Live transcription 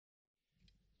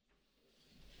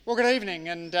Well, good evening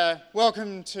and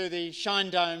welcome to the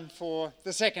Shine Dome for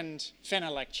the second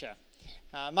Fenner Lecture.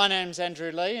 My name's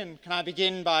Andrew Lee, and can I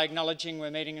begin by acknowledging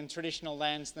we're meeting in traditional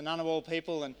lands of the Ngunnawal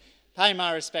people and pay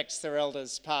my respects to their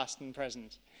elders past and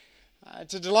present.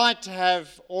 It's a delight to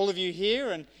have all of you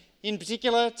here, and in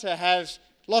particular to have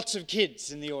lots of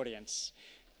kids in the audience.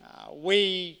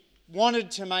 We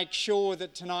wanted to make sure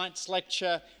that tonight's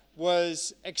lecture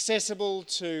was accessible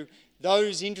to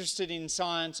those interested in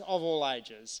science of all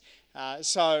ages.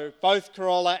 So both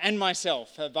Carola and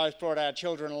myself have both brought our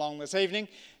children along this evening,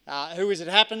 who, as it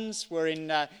happens, were in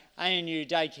ANU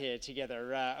daycare together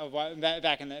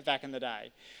back in the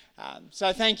day.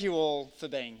 So thank you all for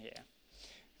being here.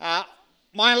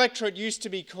 My electorate used to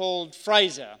be called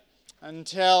Fraser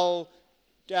until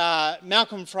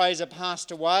Malcolm Fraser passed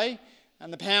away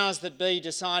and the powers that be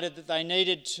decided that they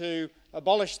needed to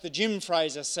abolish the Jim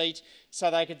Fraser seat so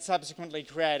they could subsequently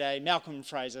create a Malcolm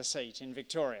Fraser seat in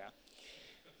Victoria.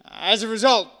 As a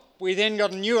result, we then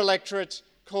got a new electorate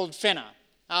called Fenner,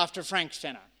 after Frank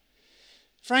Fenner.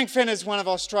 Frank Fenner is one of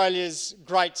Australia's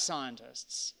great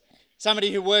scientists,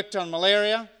 somebody who worked on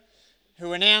malaria,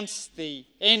 who announced the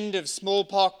end of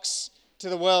smallpox to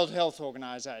the World Health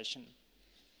Organization,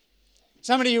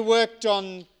 somebody who worked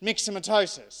on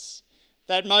myxomatosis,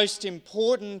 that most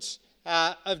important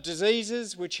of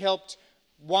diseases which helped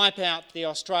wipe out the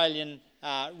Australian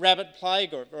rabbit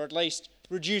plague, or at least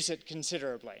reduce it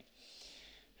considerably.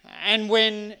 And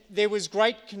when there was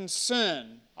great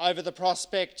concern over the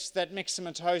prospect that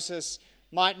myxomatosis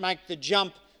might make the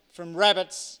jump from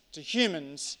rabbits to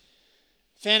humans,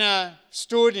 Fenner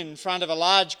stood in front of a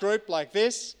large group like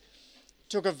this,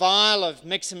 took a vial of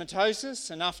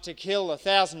myxomatosis, enough to kill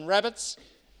 1,000 rabbits,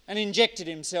 and injected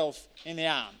himself in the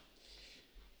arm.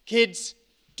 Kids,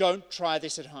 don't try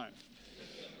this at home.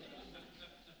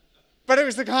 But it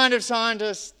was the kind of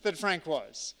scientist that Frank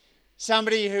was.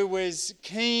 Somebody who was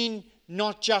keen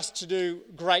not just to do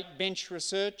great bench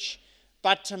research,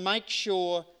 but to make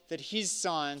sure that his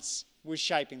science was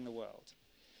shaping the world.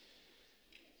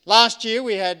 Last year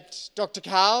we had Dr.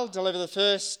 Carl deliver the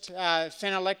first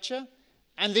Fenner Lecture,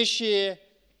 and this year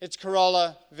it's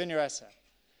Carola Vinuesa.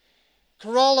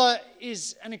 Carola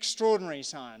is an extraordinary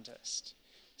scientist,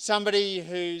 somebody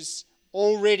who's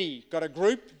already got a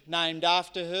group named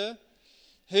after her,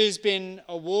 who's been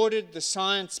awarded the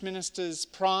Science Minister's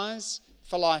Prize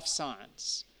for Life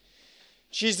Science.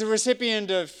 She's the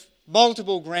recipient of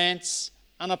multiple grants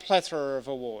and a plethora of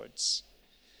awards.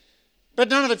 But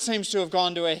none of it seems to have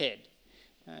gone to her head.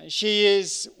 She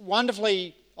is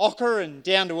wonderfully ochre and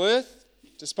down to earth,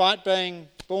 despite being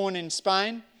born in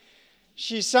Spain.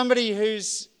 She's somebody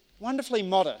who's wonderfully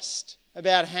modest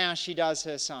about how she does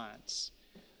her science.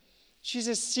 She's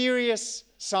a serious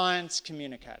science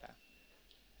communicator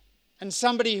and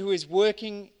somebody who is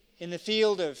working in the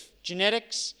field of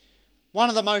genetics, one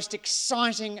of the most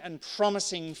exciting and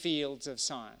promising fields of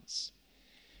science.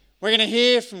 We're going to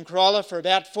hear from Carola for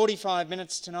about 45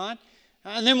 minutes tonight,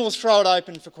 and then we'll throw it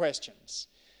open for questions.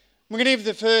 We're going to give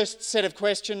the first set of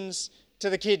questions to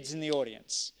the kids in the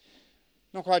audience.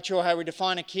 Not quite sure how we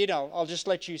define a kid. I'll just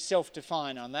let you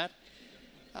self-define on that.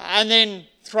 And then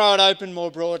throw it open more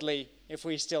broadly if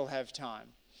we still have time.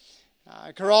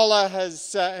 Carola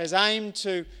has aimed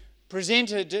to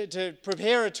to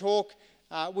prepare a talk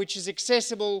which is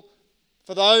accessible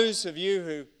for those of you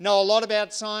who know a lot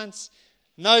about science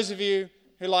and those of you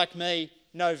who, like me,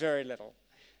 know very little.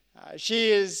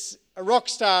 She is a rock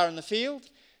star in the field,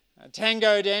 a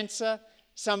tango dancer,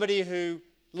 somebody who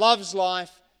loves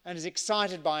life and is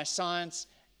excited by science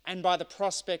and by the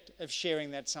prospect of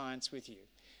sharing that science with you.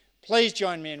 Please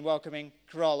join me in welcoming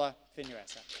Carola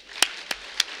Vinuesa.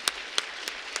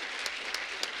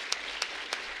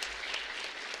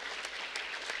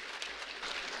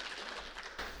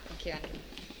 Thank you, Andrew.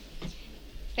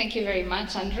 Thank you very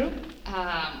much, Andrew,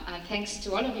 and thanks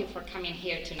to all of you for coming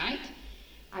here tonight.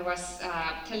 I was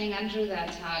telling Andrew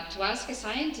that to ask a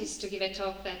scientist to give a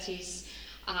talk that is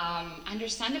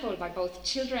understandable by both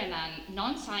children and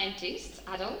non-scientists,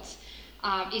 adults,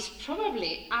 is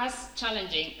probably as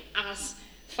challenging as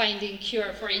finding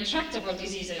cure for intractable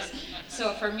diseases.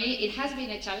 So for me, it has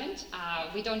been a challenge.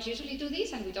 We don't usually do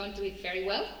this, and we don't do it very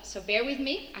well. So bear with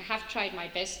me. I have tried my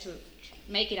best to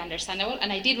make it understandable,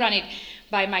 and I did run it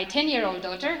by my 10-year-old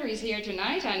daughter, who is here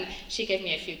tonight, and she gave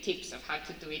me a few tips of how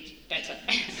to do it better.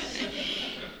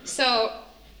 So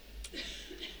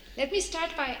let me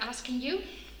start by asking you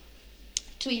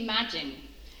to imagine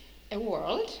a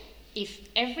world if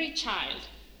every child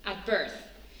at birth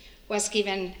was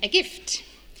given a gift.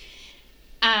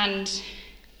 And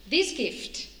this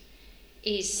gift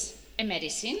is a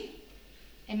medicine,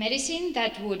 a medicine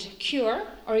that would cure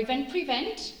or even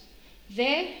prevent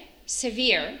the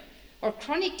severe or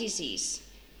chronic disease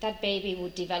that baby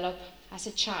would develop as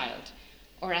a child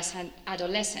or as an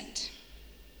adolescent.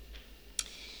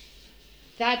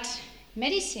 That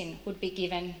medicine would be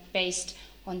given based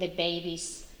on the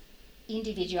baby's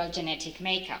individual genetic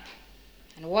makeup.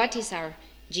 And what is our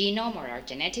genome or our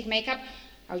genetic makeup?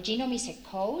 Our genome is a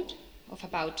code of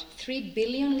about 3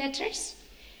 billion letters,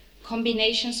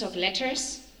 combinations of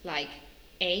letters like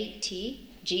A, T,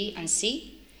 G, and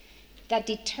C, that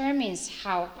determines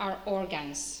how our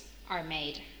organs are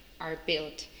made, are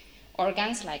built.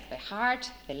 Organs like the heart,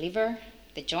 the liver,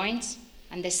 the joints,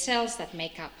 and the cells that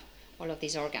make up all of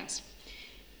these organs.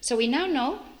 So we now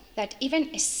know that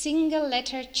even a single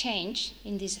letter change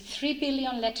in these 3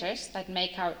 billion letters that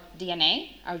make our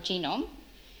DNA, our genome,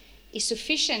 is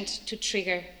sufficient to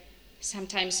trigger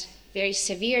sometimes very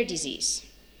severe disease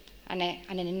and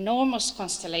an enormous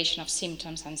constellation of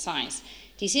symptoms and signs.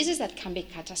 Diseases that can be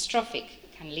catastrophic,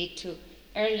 can lead to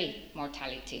early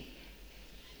mortality.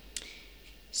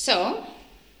 So,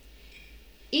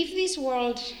 if this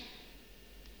world,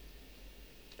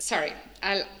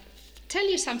 I'll tell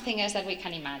you something else that we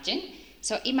can imagine.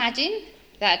 So imagine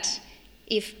that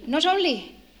if not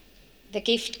only the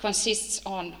gift consists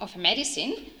of a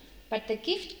medicine, but the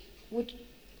gift would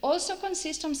also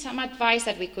consist on some advice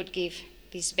that we could give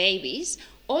these babies,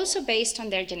 also based on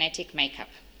their genetic makeup.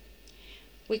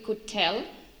 We could tell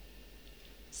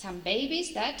some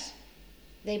babies that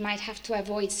they might have to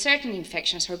avoid certain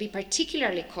infections or be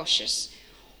particularly cautious,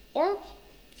 or,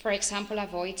 for example,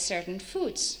 avoid certain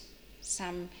foods.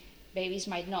 Some babies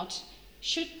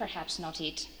should perhaps not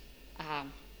eat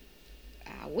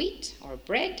wheat or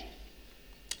bread.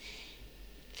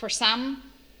 For some,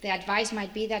 the advice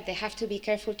might be that they have to be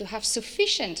careful to have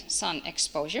sufficient sun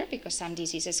exposure, because some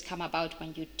diseases come about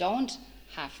when you don't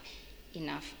have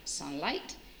enough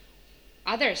sunlight.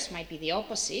 Others might be the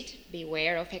opposite,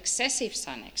 beware of excessive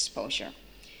sun exposure.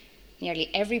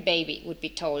 Nearly every baby would be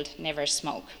told never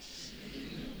smoke.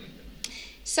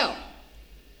 So,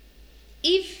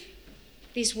 if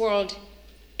this world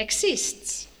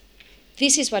exists,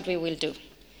 this is what we will do.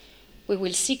 We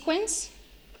will sequence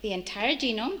the entire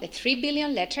genome, the 3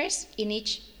 billion letters in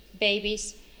each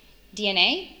baby's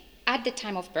DNA at the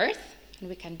time of birth, and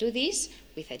we can do this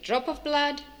with a drop of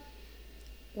blood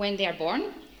when they are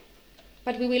born,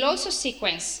 but we will also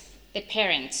sequence the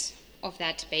parents of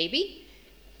that baby,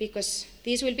 because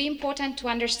this will be important to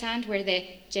understand where the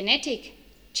genetic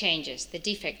changes, the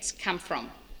defects, come from.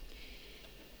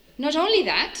 Not only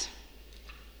that,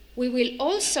 we will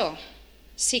also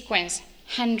sequence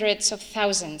hundreds of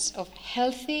thousands of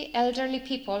healthy elderly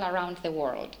people around the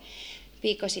world,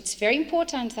 because it's very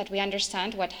important that we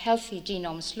understand what healthy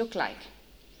genomes look like.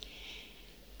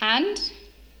 And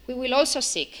we will also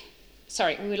sequence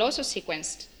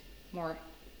more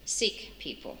sick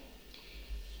people.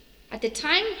 At the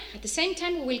same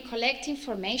time, we will collect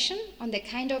information on the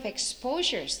kind of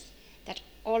exposures that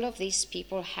all of these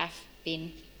people have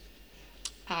been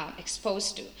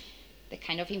exposed to, the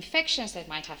kind of infections they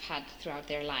might have had throughout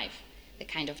their life, the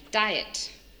kind of diet,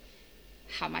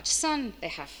 how much sun they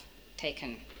have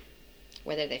taken,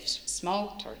 whether they've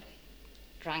smoked or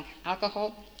drank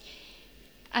alcohol.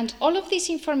 And all of this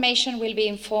information will be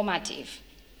informative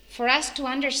for us to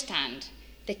understand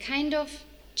the kind of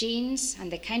genes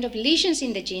and the kind of lesions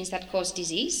in the genes that cause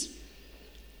disease,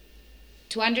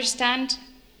 to understand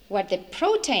what the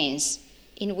proteins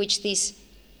in which these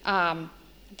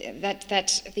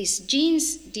these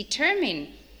genes determine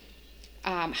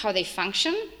how they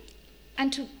function,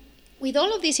 and with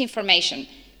all of this information,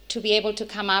 to be able to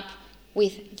come up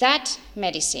with that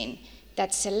medicine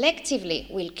that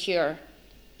selectively will cure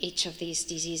each of these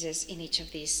diseases in each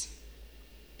of these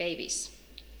babies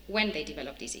when they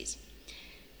develop disease.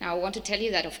 Now, I want to tell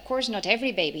you that, of course, not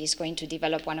every baby is going to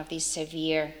develop one of these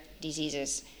severe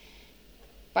diseases.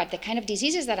 But the kind of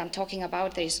diseases that I'm talking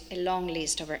about, there is a long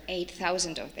list, over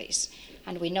 8,000 of these.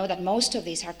 And we know that most of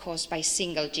these are caused by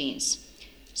single genes.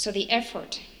 So the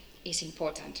effort is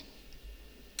important.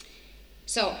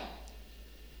 So,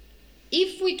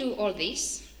 if we do all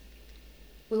this,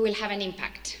 we will have an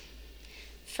impact.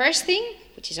 First thing,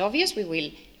 which is obvious, we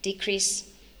will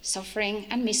decrease suffering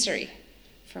and misery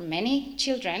for many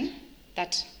children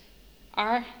that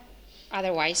are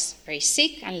otherwise very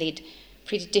sick and lead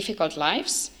pretty difficult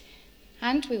lives,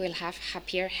 and we will have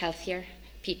happier, healthier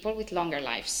people with longer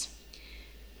lives.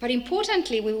 But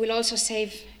importantly, we will also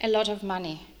save a lot of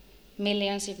money,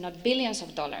 millions, if not billions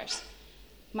of dollars,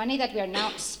 money that we are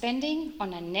now spending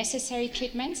on unnecessary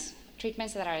treatments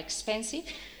that are expensive,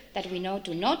 that we know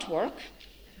do not work,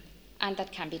 and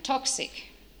that can be toxic.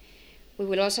 We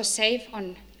will also save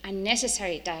on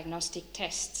unnecessary diagnostic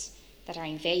tests that are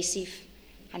invasive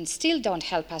and still don't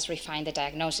help us refine the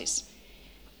diagnosis.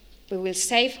 We will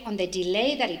save on the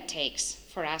delay that it takes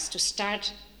for us to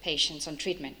start patients on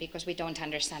treatment because we don't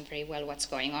understand very well what's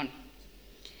going on.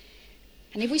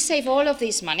 And if we save all of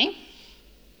this money,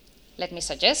 let me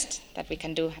suggest that we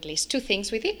can do at least two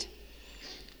things with it.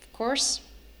 Of course,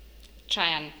 try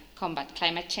and combat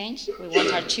climate change. We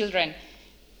want our children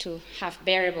to have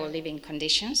bearable living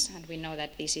conditions, and we know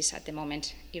that this is at the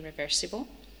moment irreversible.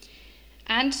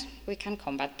 And we can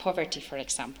combat poverty, for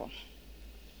example.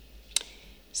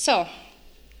 So,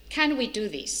 can we do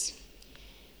this?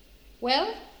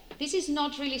 Well, this is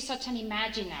not really such an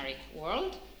imaginary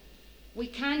world. We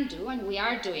can do, and we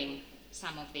are doing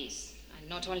some of these. And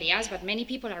not only us, but many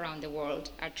people around the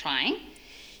world are trying.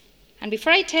 And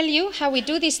before I tell you how we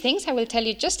do these things, I will tell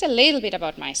you just a little bit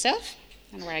about myself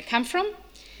and where I come from.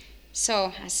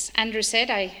 So, as Andrew said,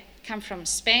 I come from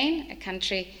Spain, a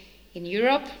country in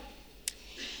Europe.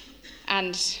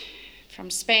 And from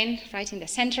Spain, right in the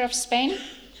center of Spain,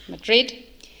 Madrid.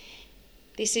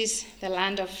 This is the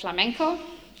land of flamenco,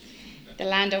 the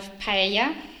land of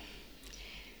paella,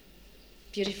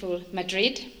 beautiful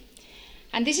Madrid.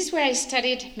 And this is where I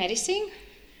studied medicine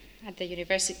at the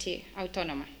University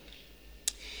Autónoma.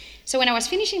 So when I was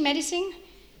finishing medicine,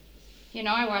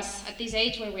 I was at this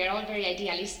age where we are all very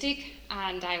idealistic,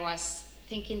 and I was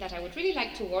thinking that I would really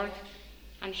like to work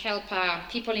and help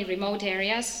people in remote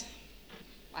areas.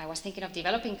 I was thinking of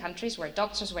developing countries where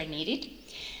doctors were needed.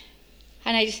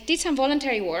 And I did some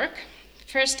voluntary work.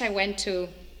 First, I went to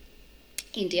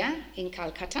India, in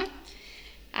Calcutta,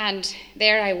 and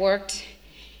there I worked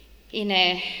in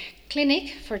a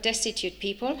clinic for destitute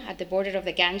people at the border of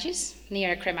the Ganges,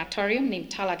 near a crematorium named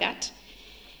Talagat.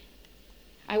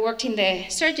 I worked in the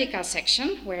surgical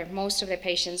section, where most of the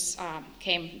patients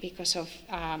came because of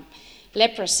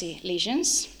leprosy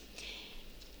lesions.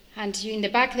 And in the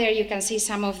back there, you can see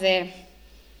some of the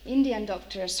Indian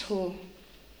doctors who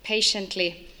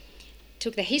patiently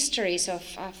took the histories of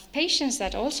patients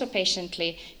that also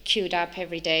patiently queued up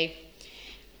every day.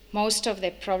 Most of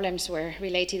the problems were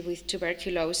related with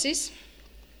tuberculosis.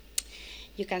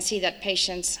 You can see that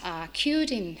patients queued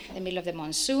in the middle of the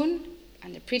monsoon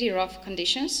under pretty rough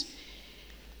conditions.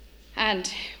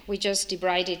 And we just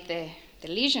debrided the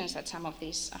lesions that some of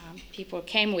these people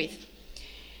came with.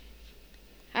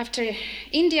 After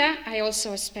India, I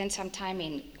also spent some time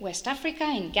in West Africa,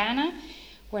 in Ghana,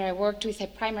 where I worked with a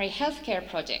primary healthcare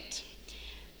project.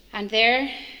 And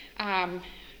there,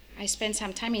 I spent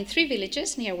some time in 3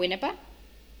 villages near Winneba,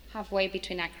 halfway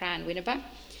between Accra and Winneba,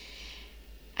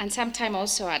 and some time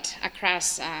also at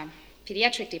Accra's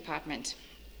pediatric department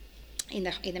in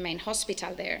the main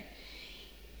hospital there.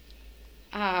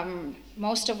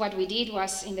 Most of what we did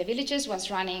was in the villages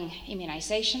was running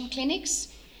immunization clinics.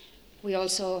 We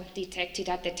also detected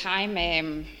at the time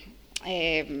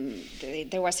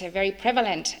there was a very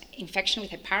prevalent infection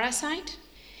with a parasite.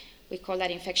 We call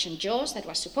that infection Jaws, that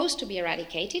was supposed to be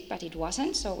eradicated, but it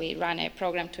wasn't, so we ran a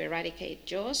program to eradicate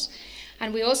Jaws.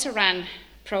 And we also ran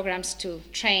programs to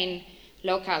train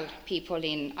local people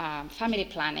in family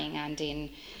planning and in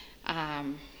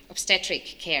obstetric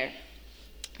care.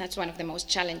 That's one of the most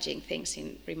challenging things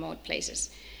in remote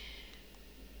places.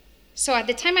 So at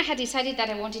the time I had decided that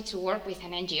I wanted to work with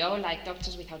an NGO like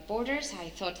Doctors Without Borders. I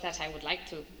thought that I would like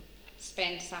to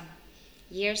spend some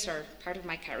years or part of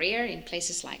my career in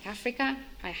places like Africa.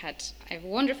 I had a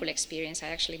wonderful experience. I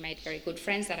actually made very good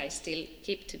friends that I still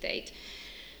keep to date.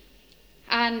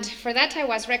 And for that I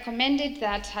was recommended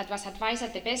that I was advised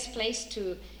that the best place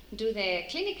to do the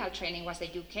clinical training was the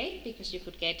UK, because you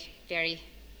could get very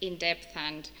in-depth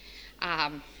and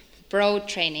broad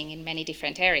training in many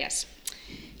different areas.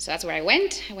 So that's where I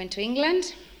went. I went to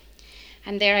England,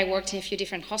 and there I worked in a few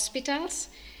different hospitals.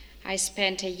 I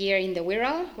spent a year in the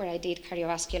Wirral, where I did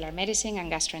cardiovascular medicine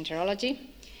and gastroenterology.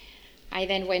 I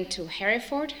then went to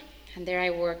Hereford, and there I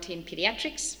worked in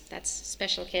pediatrics, that's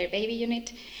special care baby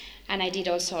unit, and I did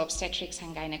also obstetrics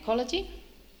and gynecology,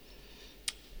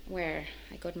 where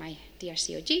I got my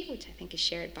DRCOG, which I think is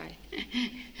shared by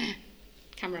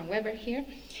Cameron Weber here.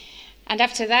 And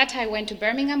after that, I went to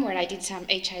Birmingham, where I did some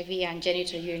HIV and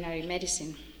genitourinary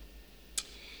medicine.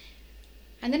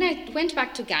 And then I went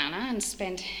back to Ghana and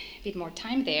spent a bit more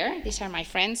time there. These are my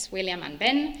friends, William and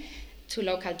Ben, 2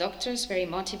 local doctors, very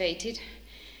motivated.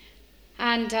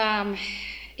 And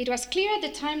it was clear at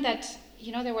the time that,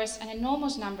 there was an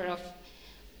enormous number of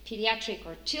pediatric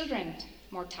or children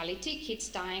mortality, kids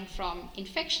dying from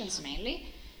infections mainly,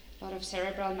 a lot of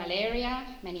cerebral malaria,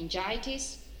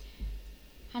 meningitis.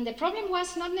 And the problem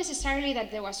was not necessarily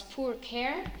that there was poor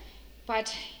care,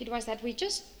 but it was that we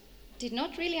just did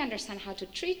not really understand how to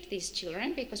treat these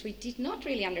children because we did not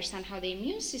really understand how the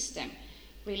immune system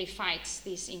really fights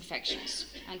these infections.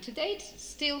 And to date,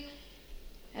 still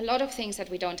a lot of things that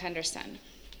we don't understand.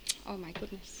 Oh my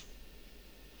goodness.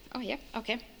 Oh yeah,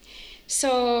 okay.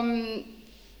 So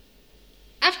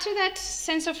after that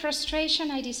sense of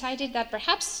frustration, I decided that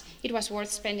perhaps it was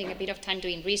worth spending a bit of time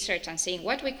doing research and seeing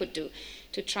what we could do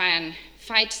to try and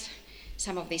fight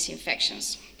some of these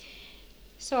infections.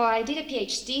 So I did a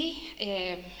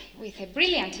PhD with a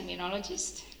brilliant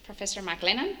immunologist, Professor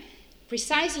McLennan,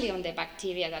 precisely on the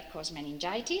bacteria that cause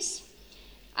meningitis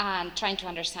and trying to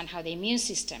understand how the immune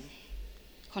system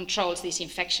controls these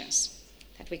infections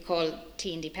that we call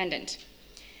T-independent.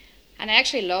 And I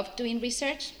actually loved doing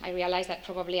research. I realized that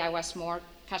probably I was more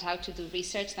cut out to do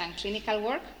research than clinical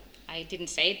work. I didn't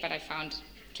say it, but I found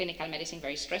clinical medicine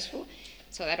very stressful.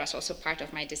 So that was also part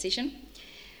of my decision.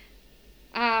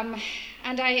 And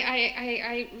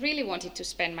I really wanted to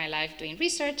spend my life doing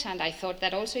research, and I thought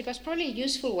that also it was probably a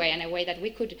useful way and a way that we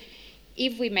could,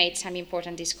 if we made some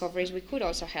important discoveries, we could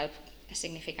also help a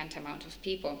significant amount of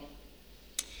people.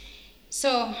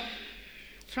 So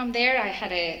from there, I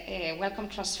had a Wellcome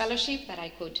Trust Fellowship that I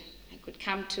could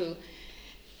come to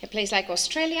a place like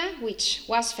Australia, which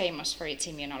was famous for its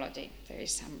immunology. There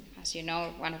is, as you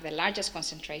know, one of the largest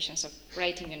concentrations of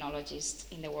great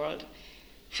immunologists in the world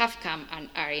have come and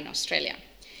are in Australia.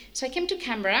 So I came to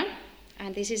Canberra,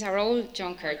 and this is our old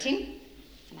John Curtin,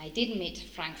 and I did meet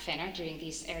Frank Fenner during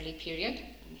this early period,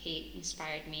 and he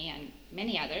inspired me and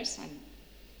many others and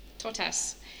taught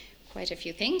us quite a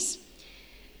few things.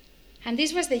 And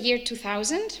this was the year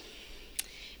 2000.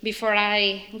 Before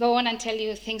I go on and tell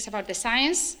you things about the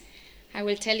science, I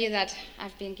will tell you that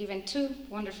I've been given two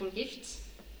wonderful gifts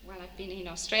while I've been in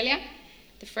Australia.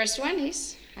 The first one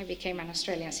is I became an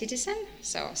Australian citizen,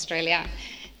 so Australia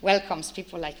welcomes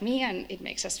people like me and it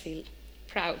makes us feel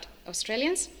proud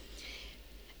Australians.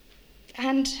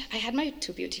 And I had my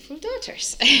two beautiful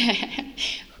daughters.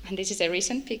 And this is a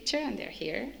recent picture, and they're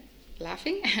here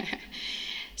laughing.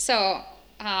 So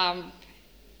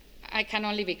I can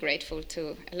only be grateful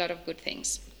to a lot of good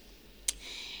things.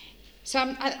 So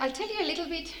I'll tell you a little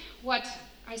bit what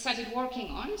I started working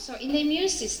on. So in the immune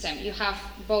system, you have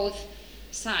both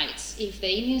sides. If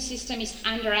the immune system is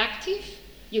underactive,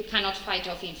 you cannot fight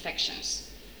off infections.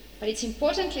 But it's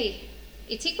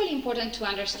equally important to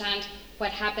understand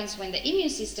what happens when the immune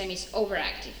system is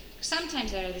overactive.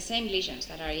 Sometimes there are the same lesions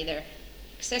that are either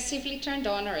excessively turned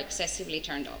on or excessively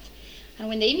turned off. And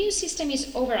when the immune system is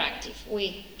overactive,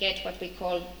 we get what we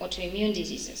call autoimmune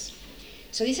diseases.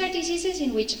 So these are diseases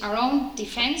in which our own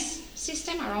defense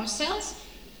system, our own cells,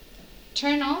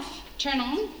 turn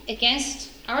on against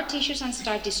our tissues and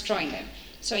start destroying them.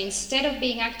 So instead of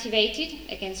being activated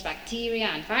against bacteria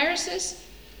and viruses,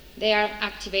 they are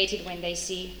activated when they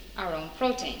see our own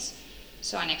proteins.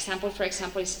 So an example, for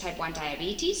example, is type 1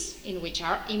 diabetes, in which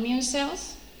our immune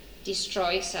cells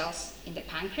destroy cells in the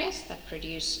pancreas that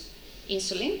produce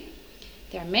insulin.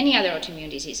 There are many other autoimmune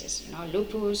diseases,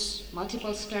 lupus,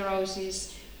 multiple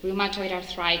sclerosis, rheumatoid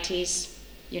arthritis,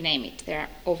 you name it. There are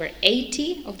over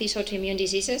 80 of these autoimmune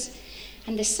diseases.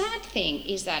 And the sad thing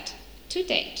is that to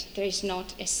date, there is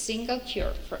not a single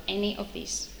cure for any of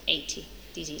these 80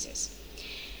 diseases.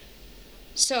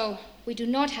 So we do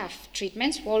not have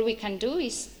treatments. All we can do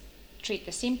is treat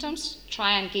the symptoms,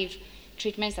 try and give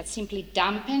treatments that simply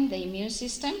dampen the immune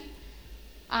system.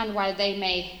 And while they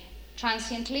may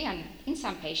transiently, and in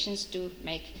some patients do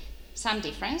make some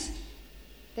difference,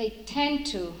 they tend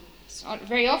to,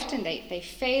 very often they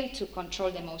fail to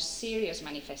control the most serious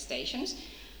manifestations,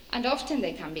 and often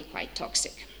they can be quite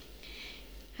toxic.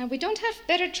 And we don't have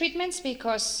better treatments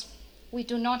because we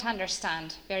do not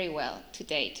understand very well to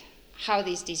date how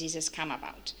these diseases come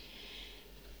about.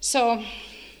 So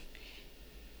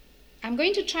I'm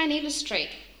going to try and illustrate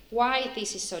why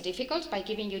this is so difficult by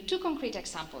giving you two concrete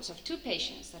examples of two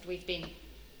patients that we've been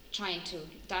trying to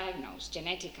diagnose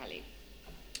genetically.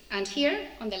 And here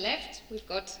on the left, we've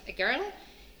got a girl.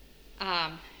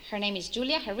 Her name is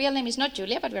Julia. Her real name is not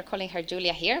Julia, but we're calling her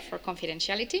Julia here for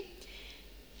confidentiality.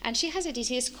 And she has a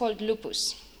disease called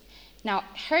lupus. Now,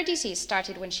 her disease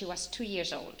started when she was 2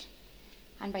 years old.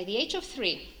 And by the age of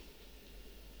 3,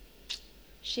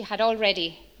 she had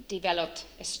already developed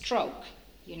a stroke,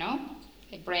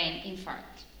 a brain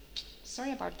infarct.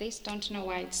 Sorry about this, don't know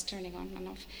why it's turning on and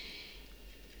off.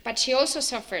 But she also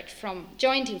suffered from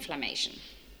joint inflammation.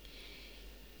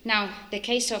 Now, the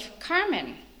case of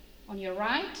Carmen on your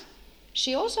right,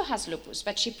 she also has lupus,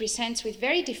 but she presents with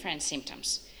very different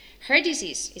symptoms. her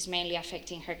disease is mainly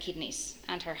affecting her kidneys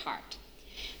and her heart.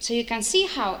 So you can see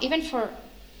how even for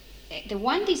the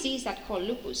one disease that called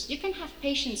lupus, you can have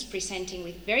patients presenting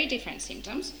with very different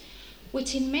symptoms,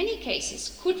 which in many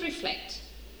cases could reflect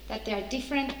that there are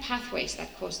different pathways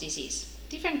that cause disease,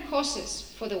 different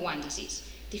causes for the one disease,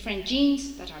 different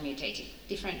genes that are mutated,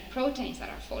 different proteins that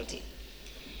are faulty.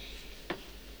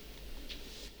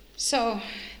 So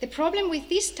the problem with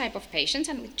this type of patients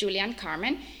and with Julia and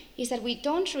Carmen is that we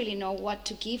don't really know what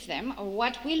to give them or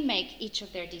what will make each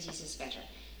of their diseases better.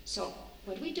 So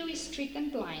what we do is treat them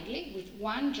blindly with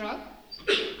one drug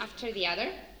after the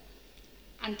other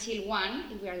until one,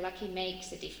 if we are lucky,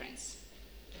 makes a difference.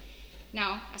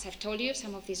 Now, as I've told you,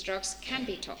 some of these drugs can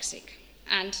be toxic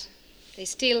and they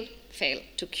still fail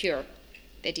to cure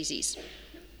the disease.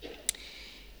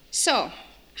 So,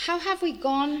 how have we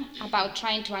gone about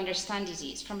trying to understand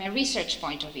disease from a research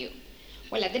point of view?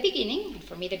 Well, at the beginning, and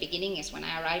for me the beginning is when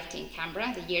I arrived in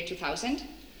Canberra, the year 2000,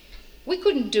 we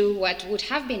couldn't do what would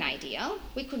have been ideal.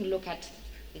 We couldn't look at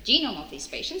the genome of these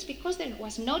patients because there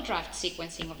was no draft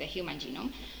sequencing of the human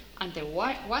genome, and there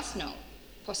was no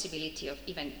possibility of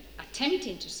even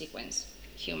attempting to sequence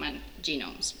human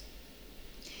genomes.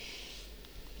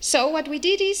 So what we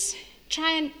did is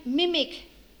try and mimic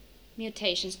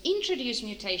mutations, introduce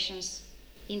mutations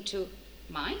into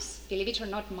mice. Believe it or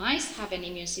not, mice have an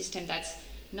immune system that's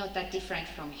not that different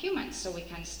from humans, so we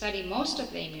can study most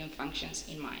of the immune functions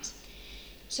in mice.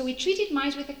 So we treated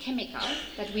mice with a chemical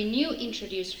that we knew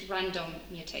introduced random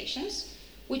mutations,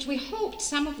 which we hoped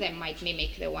some of them might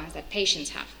mimic the ones that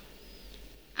patients have.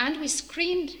 And we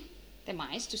screened the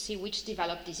mice to see which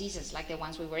developed diseases like the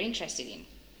ones we were interested in.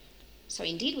 So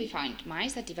indeed, we found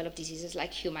mice that developed diseases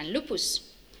like human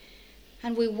lupus.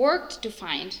 And we worked to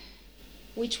find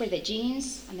which were the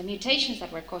genes and the mutations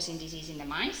that were causing disease in the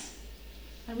mice.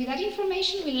 And with that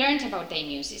information, we learned about the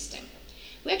immune system.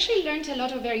 We actually learned a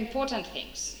lot of very important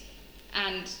things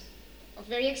and of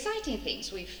very exciting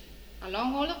things.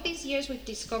 Along all of these years, we've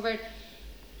discovered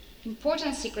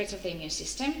important secrets of the immune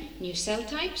system, new cell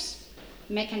types,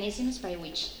 mechanisms by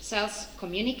which cells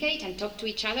communicate and talk to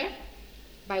each other,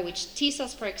 by which T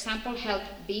cells, for example, help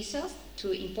B cells,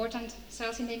 two important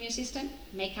cells in the immune system,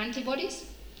 make antibodies.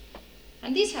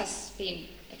 And this has been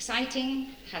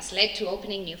exciting, has led to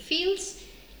opening new fields.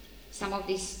 Some of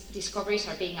these discoveries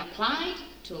are being applied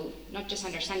to not just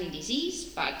understanding disease,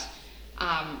 but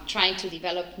trying to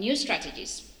develop new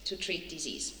strategies to treat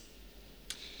disease.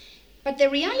 But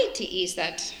the reality is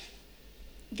that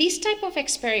these type of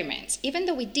experiments, even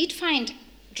though we did find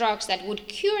drugs that would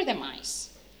cure the mice,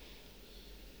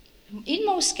 in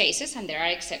most cases, and there are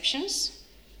exceptions,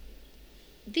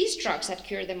 these drugs that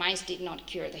cure the mice did not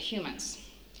cure the humans.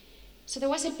 So there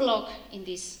was a block in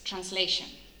this translation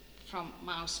from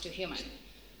mouse to human.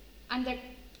 And there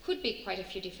could be quite a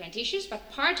few different issues,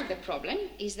 but part of the problem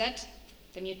is that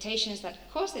the mutations that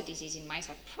cause the disease in mice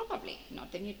are probably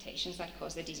not the mutations that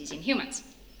cause the disease in humans.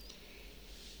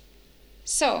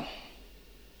 So,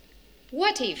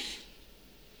 what if,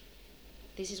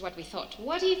 this is what we thought,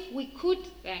 what if we could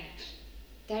then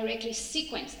directly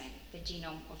sequence then the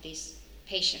genome of these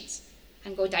patients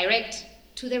and go direct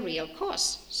to the real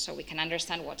cause, so we can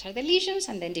understand what are the lesions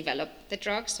and then develop the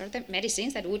drugs or the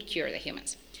medicines that would cure the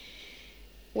humans?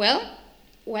 Well,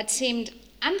 what seemed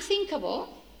unthinkable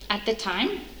at the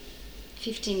time,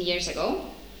 15 years ago,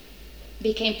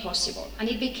 became possible. And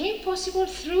it became possible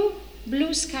through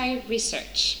blue sky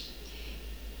research.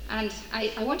 And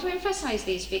I want to emphasize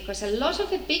this because a lot of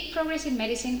the big progress in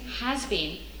medicine has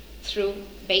been through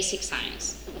basic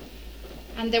science.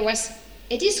 And there was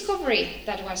a discovery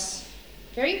that was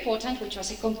very important, which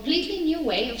was a completely new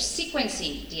way of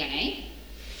sequencing DNA,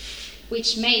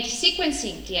 which made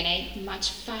sequencing DNA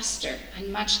much faster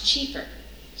and much cheaper,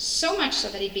 so much so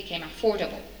that it became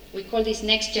affordable. We call this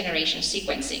next generation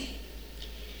sequencing.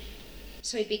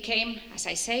 So it became, as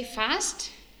I say,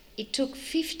 fast. It took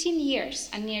 15 years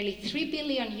and nearly $3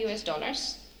 billion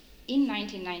in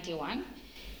 1991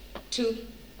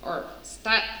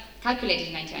 calculated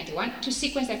in 1991 to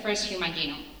sequence the first human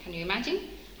genome. Can you imagine?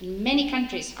 In many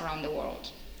countries around the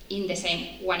world in the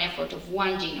same one effort of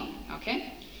one genome,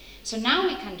 okay? So now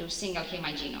we can do single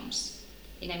human genomes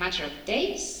in a matter of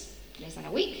days, less than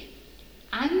a week,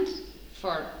 and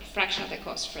for a fraction of the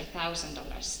cost, for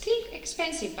 $1,000. Still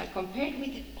expensive, but compared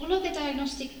with all of the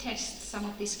diagnostic tests some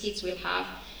of these kids will have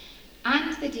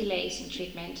and the delays in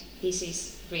treatment, this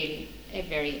is really a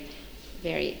very,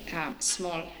 very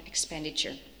small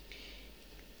expenditure.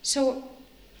 So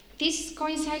this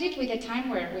coincided with a time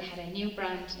where we had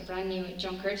a brand new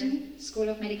John Curtin School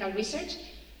of Medical Research,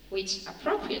 which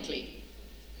appropriately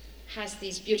has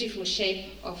this beautiful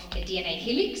shape of a DNA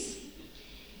helix.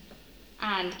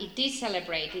 And it did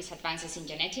celebrate these advances in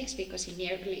genetics because in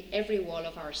nearly every wall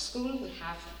of our school we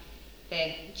have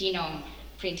the genome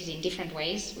printed in different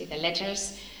ways with the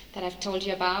letters that I've told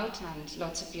you about and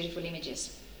lots of beautiful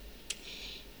images.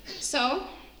 So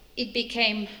it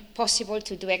became possible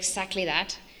to do exactly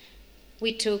that.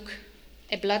 We took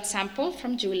a blood sample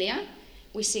from Julia,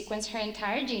 we sequenced her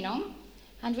entire genome,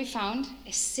 and we found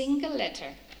a single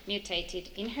letter mutated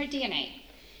in her DNA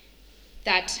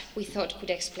that we thought could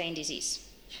explain disease.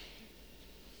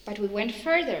 But we went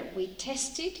further. We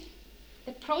tested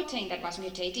the protein that was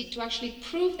mutated to actually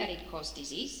prove that it caused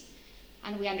disease,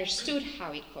 and we understood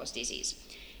how it caused disease.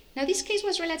 Now, this case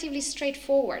was relatively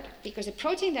straightforward because the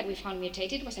protein that we found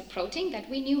mutated was a protein that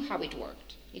we knew how it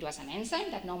worked. It was an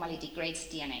enzyme that normally degrades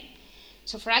DNA.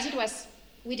 So for us,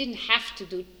 we didn't have to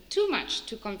do too much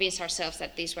to convince ourselves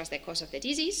that this was the cause of the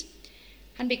disease.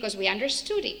 And because we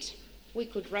understood it, we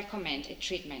could recommend a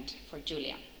treatment for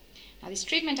Julia. Now, this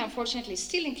treatment, unfortunately, is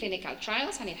still in clinical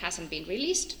trials and it hasn't been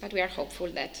released, but we are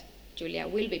hopeful that Julia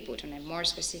will be put on a more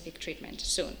specific treatment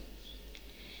soon.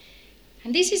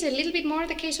 And this is a little bit more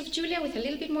the case of Julia with a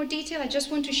little bit more detail. I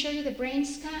just want to show you the brain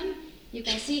scan. You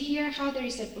can see here how there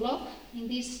is a block in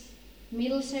this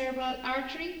middle cerebral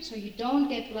artery, so you don't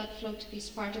get blood flow to this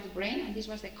part of the brain, and this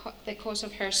was the cause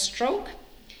of her stroke.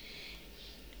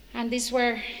 And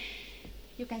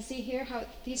you can see here how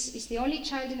this is the only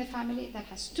child in the family that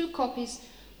has 2 copies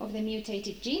of the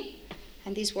mutated gene,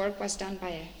 and this work was done by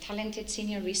a talented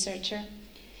senior researcher,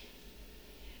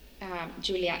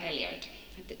 Julia Elliard,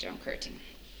 at the John Curtin.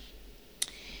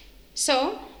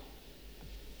 So,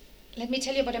 let me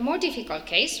tell you about a more difficult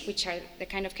case, which are the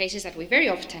kind of cases that we very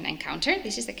often encounter.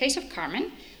 This is the case of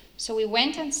Carmen. So we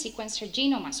went and sequenced her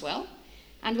genome as well,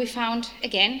 and we found,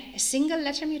 again, a single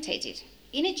letter mutated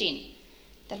in a gene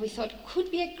that we thought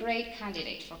could be a great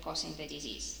candidate for causing the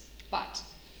disease. But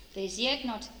there is yet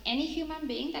not any human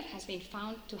being that has been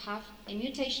found to have a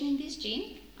mutation in this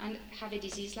gene and have a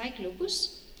disease like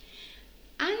lupus.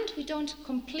 And we don't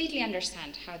completely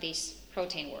understand how this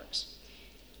protein works.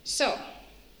 So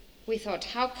we thought,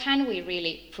 how can we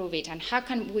really prove it? And how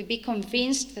can we be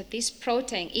convinced that this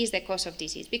protein is the cause of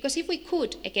disease? Because if we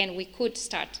could, again, we could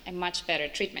start a much better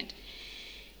treatment.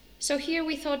 So here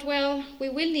we thought, well, we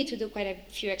will need to do quite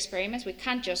a few experiments. We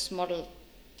can't just model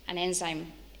an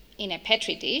enzyme in a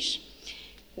petri dish.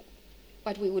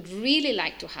 What we would really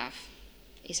like to have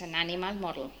is an animal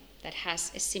model that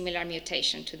has a similar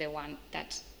mutation to the one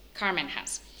that Carmen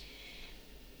has.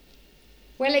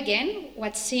 Well, again,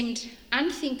 what seemed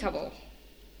unthinkable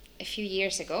a few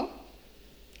years ago,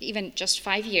 even just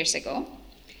 5 years ago,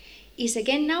 is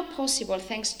again now possible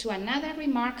thanks to another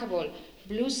remarkable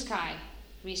blue sky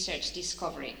research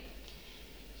discovery.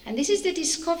 And this is the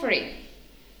discovery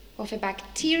of a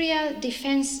bacterial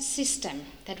defense system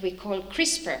that we call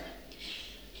CRISPR.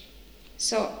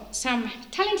 So some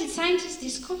talented scientists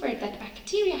discovered that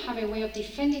bacteria have a way of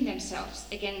defending themselves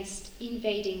against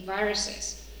invading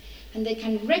viruses. And they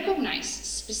can recognize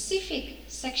specific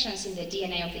sections in the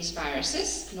DNA of these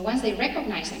viruses, and once they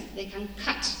recognize them, they can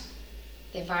cut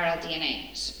the viral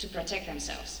DNA to protect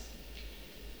themselves.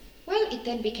 Well, it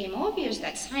then became obvious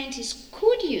that scientists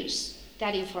could use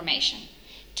that information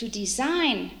to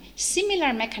design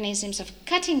similar mechanisms of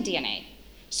cutting DNA,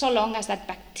 so long as that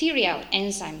bacterial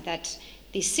enzyme that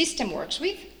this system works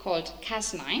with, called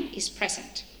Cas9, is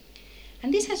present.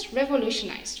 And this has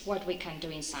revolutionized what we can do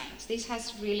in science. This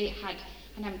has really had,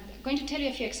 and I'm going to tell you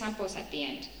a few examples at the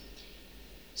end.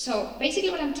 So basically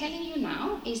what I'm telling you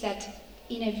now is that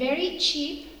in a very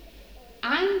cheap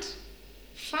and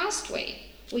fast way,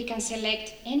 we can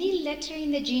select any letter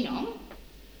in the genome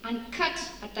and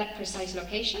cut at that precise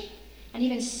location, and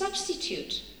even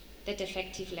substitute the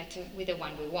defective letter with the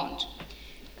one we want.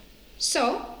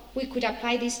 So we could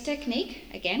apply this technique,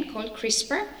 again called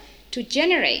CRISPR, to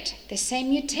generate the same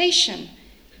mutation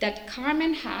that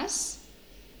Carmen has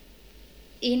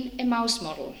in a mouse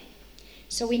model.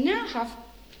 So we now have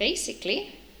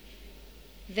basically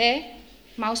the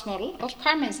mouse model of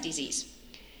Carmen's disease.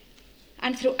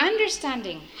 And through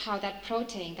understanding how that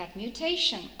protein, that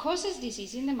mutation, causes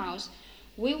disease in the mouse,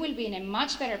 we will be in a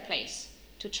much better place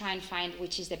to try and find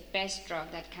which is the best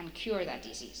drug that can cure that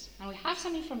disease. And we have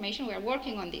some information. We are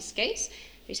working on this case.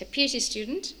 There's a PhD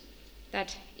student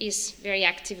that is very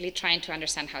actively trying to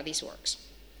understand how this works.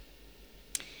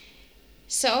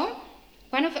 So,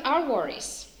 one of our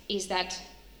worries is that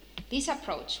this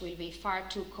approach will be far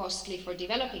too costly for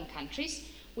developing countries,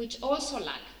 which also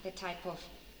lack the type of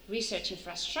research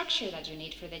infrastructure that you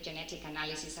need for the genetic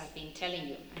analysis I've been telling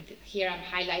you. And here I'm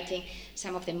highlighting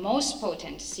some of the most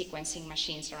potent sequencing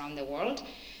machines around the world.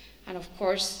 And of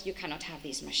course, you cannot have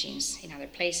these machines in other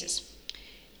places.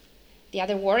 The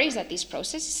other worry is that this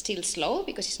process is still slow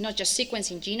because it's not just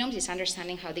sequencing genomes, it's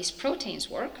understanding how these proteins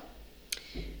work.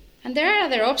 And there are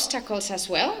other obstacles as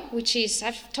well, which is,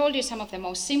 I've told you some of the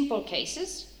most simple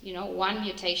cases. You know, one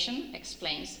mutation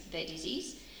explains the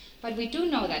disease. But we do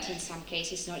know that in some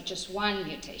cases, not just one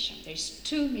mutation. There's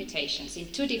 2 mutations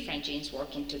in 2 different genes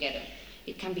working together.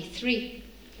 It can be 3.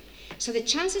 So the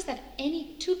chances that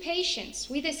any 2 patients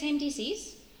with the same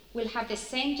disease will have the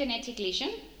same genetic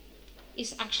lesion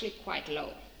is actually quite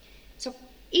low. So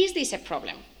is this a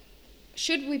problem?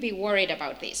 Should we be worried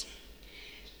about this?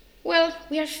 Well,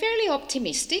 we are fairly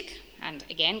optimistic, and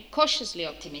again, cautiously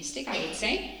optimistic, I would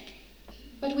say.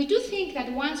 But we do think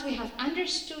that once we have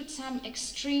understood some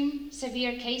extreme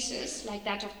severe cases, like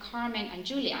that of Carmen and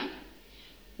Julia,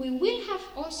 we will have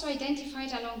also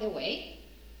identified along the way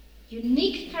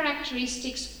unique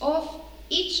characteristics of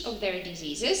each of their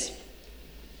diseases.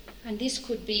 And this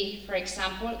could be, for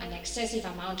example, an excessive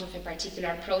amount of a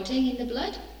particular protein in the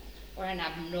blood, or an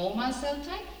abnormal cell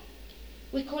type.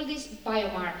 We call these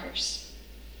biomarkers.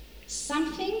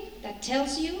 Something that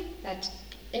tells you that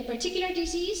a particular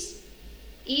disease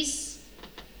is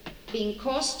being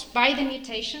caused by the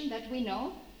mutation that we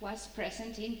know was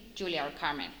present in Julia or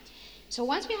Carmen. So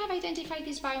once we have identified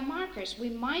these biomarkers, we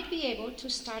might be able to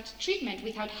start treatment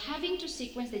without having to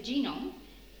sequence the genome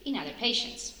in other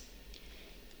patients.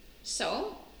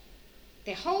 So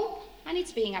the hope, and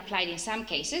it's being applied in some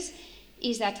cases,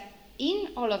 is that in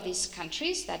all of these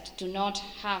countries that do not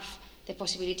have the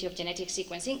possibility of genetic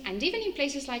sequencing, and even in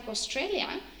places like Australia,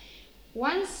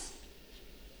 once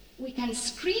we can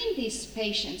screen these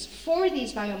patients for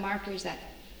these biomarkers that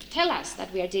tell us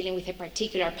that we are dealing with a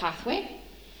particular pathway,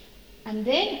 and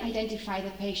then identify the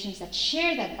patients that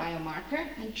share that biomarker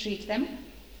and treat them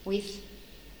with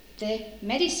the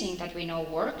medicine that we know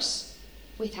works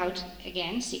without,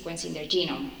 again, sequencing their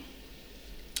genome.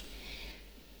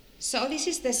 So this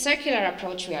is the circular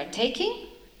approach we are taking.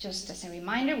 Just as a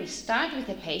reminder, we start with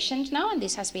the patient now, and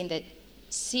this has been the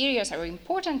serious or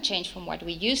important change from what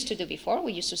we used to do before.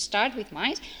 We used to start with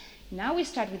mice. Now we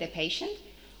start with the patient.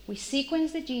 We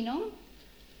sequence the genome.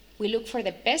 We look for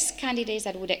the best candidates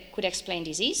that could explain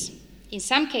disease. In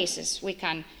some cases, we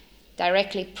can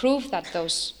directly prove that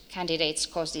those candidates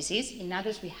cause disease. In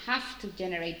others, we have to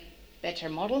generate better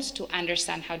models to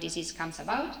understand how disease comes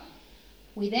about.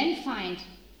 We then find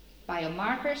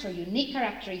biomarkers or unique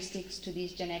characteristics to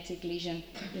this genetic lesion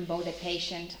in both the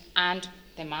patient and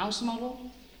the mouse model,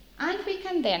 and we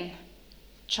can then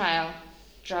trial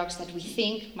drugs that we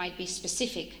think might be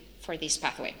specific for this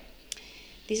pathway.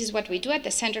 This is what we do at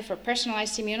the Center for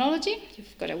Personalized Immunology.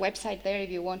 You've got a website there if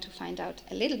you want to find out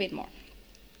a little bit more.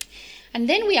 And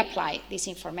then we apply this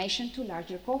information to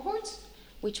larger cohorts,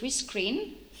 which we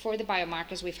screen for the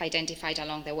biomarkers we've identified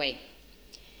along the way.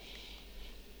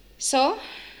 So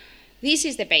this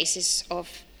is the basis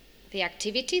of the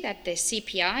activity that the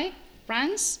CPI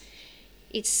runs.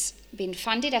 It's been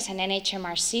funded as an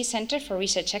NHMRC Center for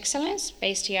Research Excellence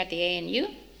based here at the ANU,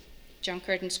 John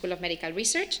Curtin School of Medical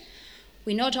Research.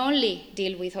 We not only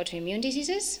deal with autoimmune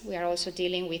diseases, we are also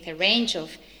dealing with a range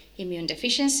of immune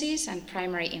deficiencies and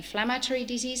primary inflammatory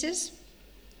diseases.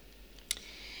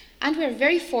 And we're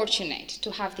very fortunate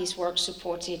to have this work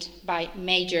supported by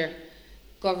major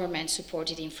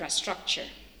government-supported infrastructure,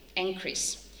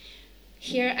 NCRIS.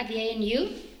 Here at the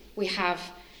ANU, we have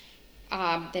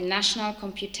the National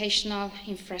Computational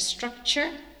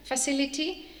Infrastructure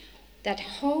Facility that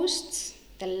hosts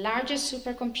the largest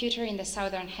supercomputer in the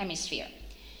Southern Hemisphere,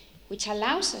 which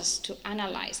allows us to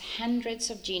analyze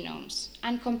hundreds of genomes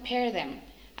and compare them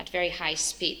at very high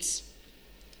speeds.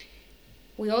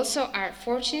 We also are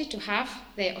fortunate to have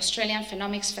the Australian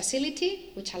Phenomics Facility,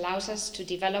 which allows us to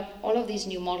develop all of these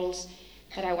new models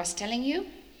that I was telling you,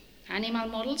 animal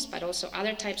models, but also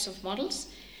other types of models,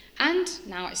 and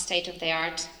now a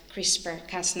state-of-the-art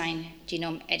CRISPR-Cas9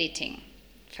 genome editing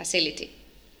facility.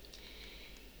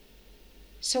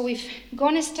 So we've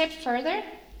gone a step further.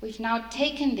 We've now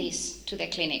taken this to the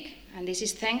clinic, and this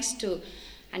is thanks to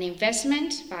an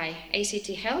investment by ACT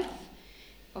Health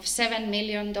of $7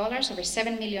 million, over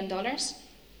 $7 million,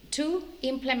 to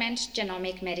implement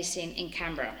genomic medicine in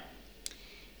Canberra.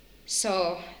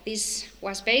 So this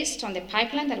was based on the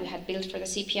pipeline that we had built for the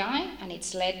CPI, and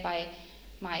it's led by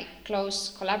my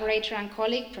close collaborator and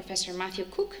colleague, Professor Matthew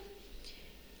Cook,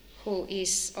 who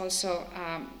is also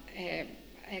a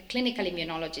clinical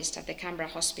immunologist at the Canberra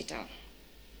Hospital.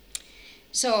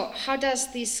 So how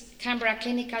does this Canberra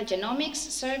Clinical Genomics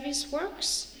Service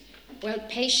works? Well,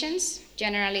 patients,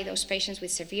 generally those patients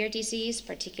with severe disease,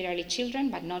 particularly children,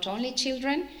 but not only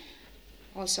children,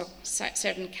 also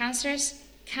certain cancers,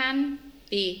 can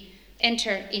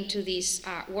enter into this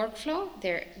workflow.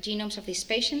 Their genomes of these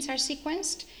patients are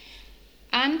sequenced,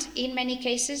 and in many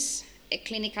cases, a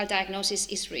clinical diagnosis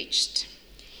is reached.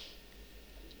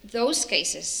 Those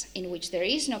cases in which there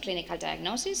is no clinical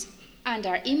diagnosis and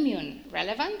are immune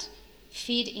relevant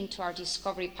feed into our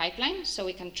discovery pipeline so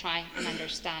we can try and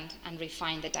understand and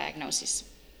refine the diagnosis.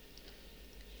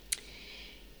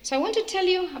 So I want to tell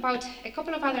you about a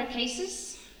couple of other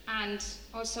cases, and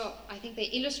also I think they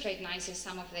illustrate nicely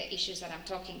some of the issues that I'm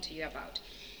talking to you about.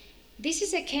 This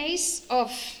is a case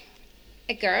of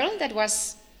a girl that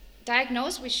was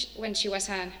diagnosed when she was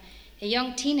a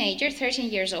young teenager, 13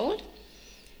 years old,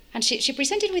 and she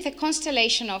presented with a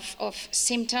constellation of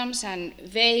symptoms and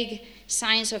vague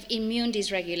signs of immune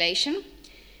dysregulation.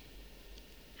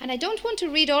 And I don't want to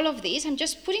read all of these. I'm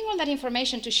just putting all that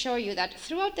information to show you that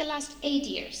throughout the last 8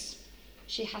 years,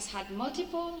 she has had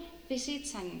multiple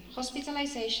visits and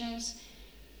hospitalizations,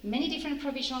 many different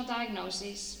provisional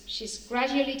diagnoses. She's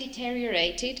gradually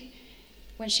deteriorated.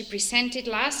 When she presented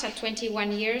last at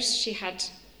 21 years, she had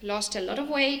lost a lot of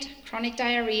weight, chronic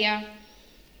diarrhea,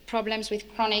 problems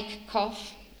with chronic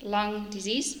cough, lung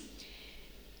disease,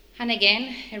 and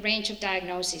again, a range of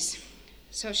diagnoses.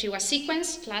 So she was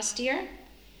sequenced last year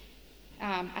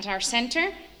at our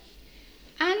center,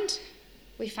 and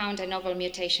we found a novel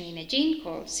mutation in a gene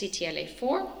called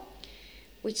CTLA4,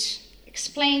 which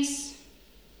explains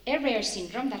a rare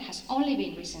syndrome that has only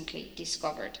been recently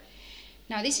discovered.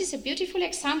 Now, this is a beautiful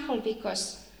example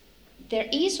because there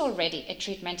is already a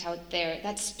treatment out there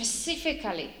that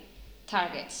specifically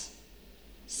targets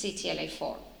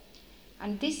CTLA4.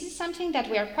 And this is something that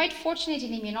we are quite fortunate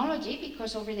in immunology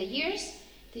because over the years,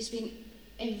 there's been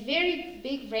a very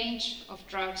big range of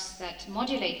drugs that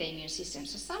modulate the immune system.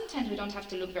 So sometimes we don't have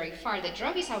to look very far. The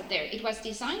drug is out there. It was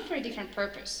designed for a different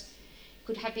purpose. It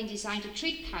could have been designed to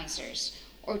treat cancers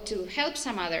or to help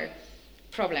some other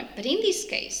problem. But in this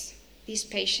case, this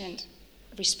patient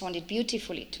responded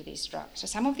beautifully to this drug. So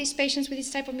some of these patients with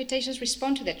this type of mutations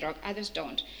respond to the drug, others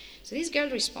don't. So this girl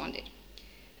responded.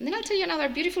 And then I'll tell you another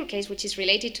beautiful case which is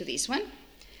related to this one,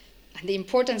 and the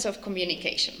importance of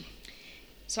communication.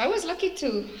 So I was lucky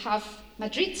to have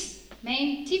Madrid's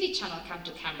main TV channel come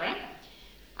to Canberra,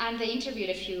 and they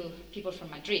interviewed a few people from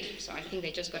Madrid. So I think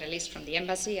they just got a list from the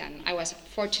embassy, and I was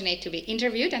fortunate to be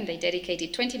interviewed, and they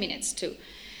dedicated 20 minutes to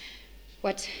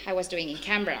what I was doing in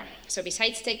Canberra. So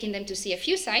besides taking them to see a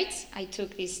few sites, I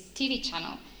took this TV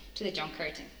channel to the John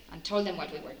Curtin and told them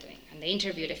what we were doing. And they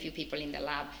interviewed a few people in the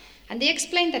lab, and they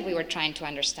explained that we were trying to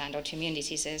understand autoimmune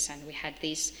diseases, and we had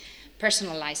this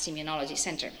personalized immunology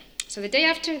center. So the day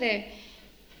after the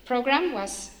program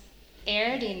was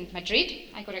aired in Madrid,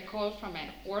 I got a call from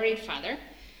a worried father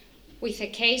with a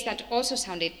case that also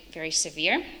sounded very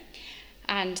severe.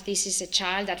 And this is a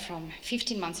child that from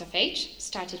 15 months of age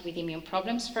started with immune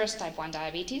problems, first type 1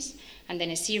 diabetes, and then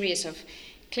a series of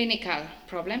clinical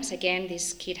problems. Again,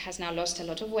 this kid has now lost a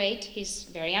lot of weight. He's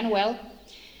very unwell.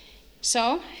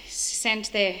 So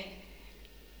I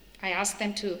asked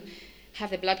them to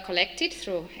have the blood collected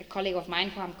through a colleague of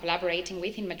mine who I'm collaborating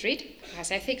with in Madrid, who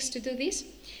has ethics to do this.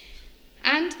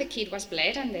 And the kid was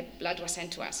bled, and the blood was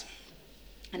sent to us.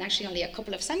 And actually, only a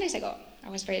couple of Sundays ago, I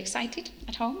was very excited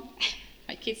at home.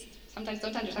 My kids sometimes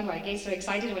don't understand why I get so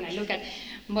excited when I look at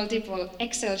multiple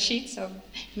Excel sheets of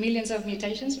millions of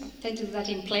mutations. I tend to do that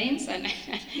in planes, and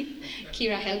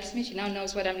Kira helps me. She now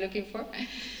knows what I'm looking for.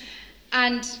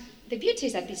 And the beauty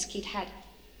is that this kid had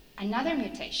another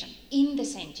mutation in the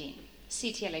same gene,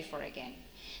 CTLA4 again.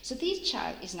 So this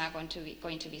child is now going to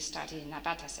be studied in a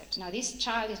data set. Now, this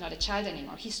child is not a child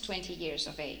anymore. He's 20 years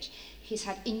of age. He's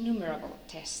had innumerable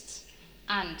tests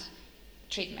and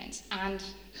treatments and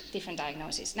different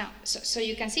diagnoses. Now, so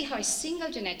you can see how a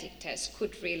single genetic test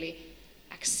could really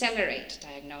accelerate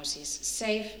diagnosis,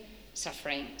 save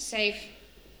suffering, save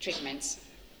treatments,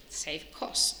 save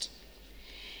cost.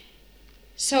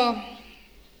 So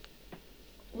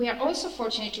we are also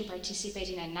fortunate to participate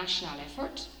in a national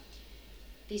effort.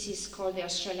 This is called the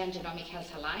Australian Genomic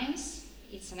Health Alliance.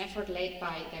 It's an effort led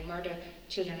by the Murdoch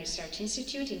Children Research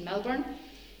Institute in Melbourne.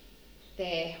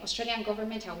 The Australian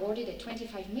government awarded a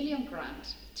 25 million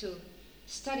grant to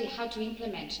study how to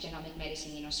implement genomic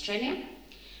medicine in Australia,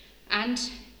 and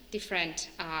different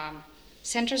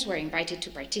centers were invited to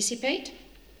participate.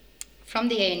 From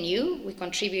the ANU, we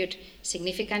contribute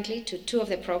significantly to two of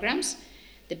the programs.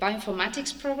 The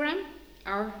bioinformatics program,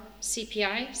 our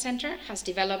CPI center, has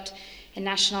developed a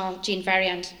national gene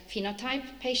variant phenotype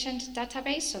patient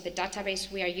database. So the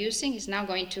database we are using is now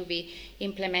going to be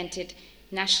implemented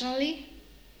nationally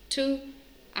to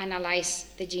analyze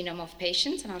the genome of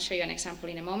patients, and I'll show you an example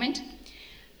in a moment.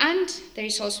 And there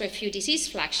is also a few disease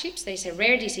flagships. There is a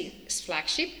rare disease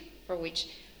flagship for which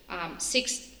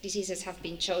 6 diseases have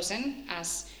been chosen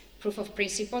as proof of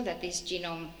principle that this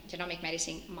genomic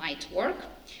medicine might work.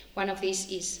 One of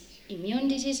these is immune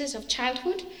diseases of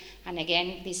childhood, and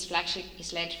again, this flagship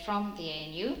is led from the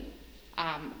ANU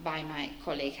by my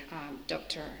colleague,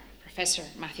 Professor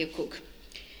Matthew Cook.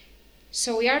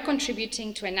 So we are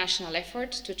contributing to a national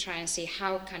effort to try and see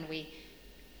how can we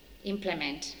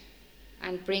implement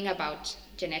and bring about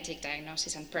genetic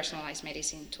diagnosis and personalized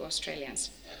medicine to Australians.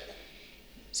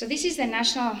 So this is the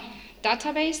national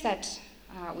database that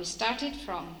we started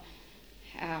from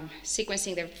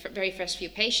sequencing the very first few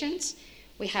patients.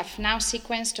 We have now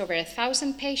sequenced over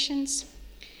 1,000 patients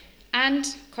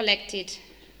and collected,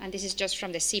 and this is just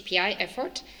from the CPI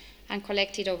effort, and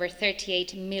collected over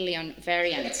 38 million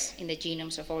variants in the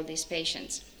genomes of all these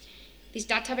patients. This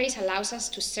database allows us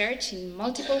to search in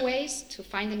multiple ways to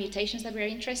find the mutations that we're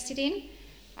interested in,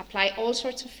 apply all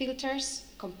sorts of filters,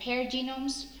 compare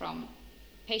genomes from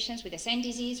patients with the same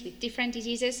disease, with different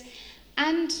diseases,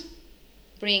 and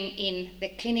bring in the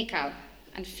clinical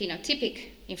and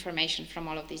phenotypic information from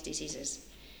all of these diseases,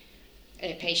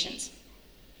 patients.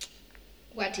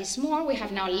 What is more, we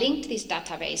have now linked this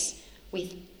database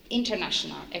with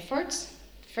international efforts.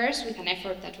 First, with an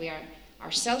effort that we are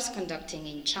ourselves conducting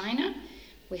in China.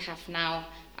 We have now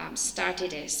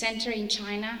started a center in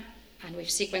China, and we've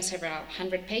sequenced several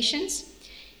hundred patients.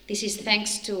 This is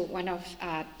thanks to one of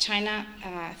China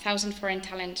 1,000 Foreign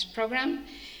Talent program.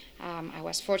 I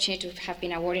was fortunate to have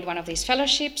been awarded one of these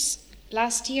fellowships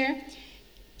last year.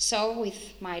 So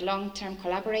with my long-term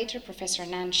collaborator, Professor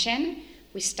Nan Shen,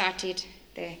 we started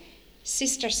the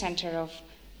sister center of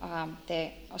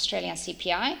the Australian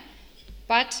CPI,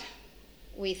 but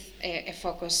with a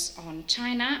focus on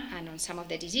China and on some of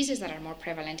the diseases that are more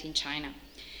prevalent in China.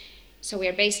 So we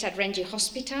are based at Renji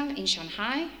Hospital in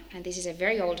Shanghai, and this is a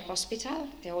very old hospital,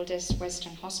 the oldest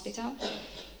Western hospital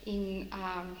in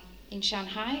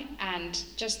Shanghai, and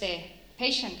just the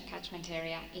patient catchment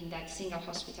area in that single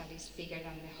hospital is bigger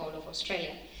than the whole of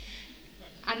Australia.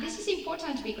 And this is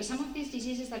important because some of these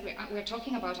diseases that we're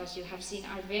talking about, as you have seen,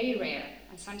 are very rare.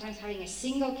 And sometimes having a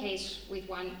single case with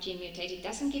one gene mutated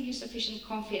doesn't give you sufficient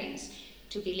confidence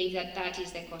to believe that that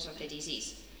is the cause of the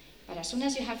disease. But as soon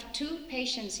as you have 2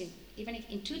 patients, even if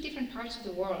in 2 different parts of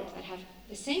the world, that have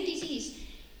the same disease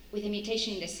with a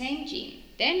mutation in the same gene,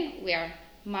 then we are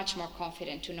much more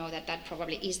confident to know that that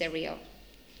probably is the real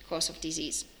cause of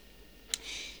disease.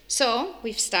 So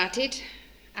we've started,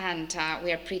 and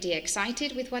we are pretty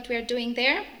excited with what we are doing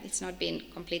there. It's not been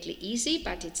completely easy,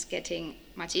 but it's getting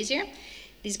much easier.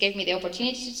 This gave me the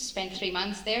opportunity to spend 3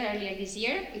 months there earlier this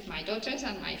year with my daughters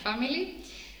and my family,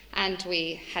 and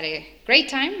we had a great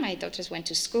time. My daughters went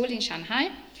to school in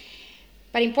Shanghai,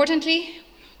 but importantly,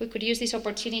 we could use this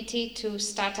opportunity to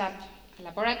start up a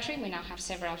laboratory. We now have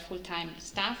several full-time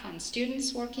staff and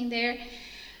students working there,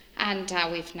 and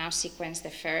we've now sequenced the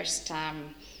first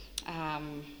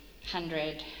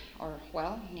 100, or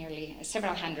nearly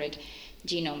several hundred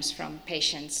genomes from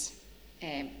patients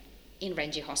in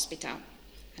Renji Hospital,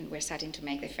 and we're starting to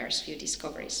make the first few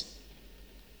discoveries.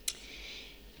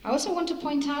 I also want to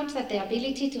point out that the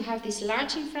ability to have this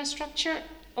large infrastructure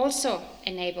also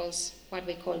enables what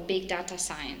we call big data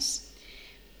science.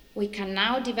 We can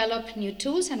now develop new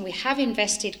tools, and we have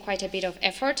invested quite a bit of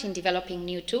effort in developing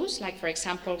new tools, like, for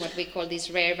example, what we call this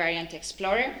Rare Variant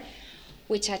Explorer,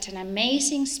 which at an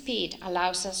amazing speed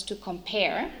allows us to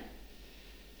compare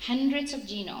hundreds of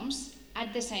genomes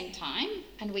at the same time,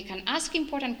 and we can ask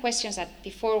important questions that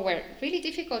before were really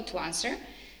difficult to answer,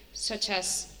 such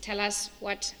as tell us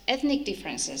what ethnic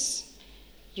differences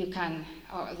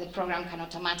the program can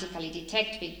automatically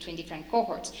detect between different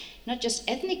cohorts. Not just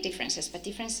ethnic differences, but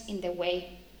difference in the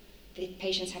way the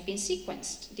patients have been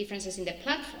sequenced, differences in the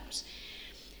platforms.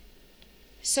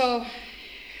 So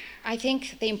I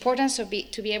think the importance of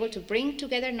to be able to bring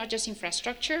together not just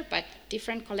infrastructure, but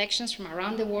different collections from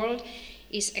around the world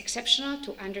is exceptional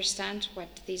to understand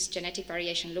what this genetic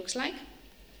variation looks like.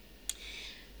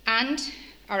 And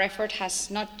our effort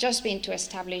has not just been to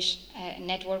establish a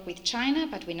network with China,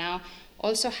 but we now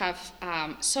also have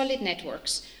solid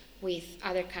networks with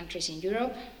other countries in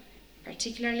Europe,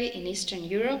 particularly in Eastern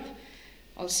Europe,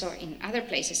 also in other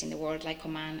places in the world like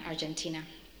Oman, Argentina.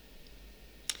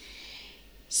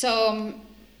 So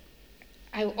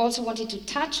I also wanted to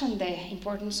touch on the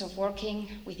importance of working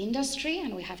with industry,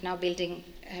 and we have now been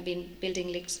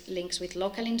building links with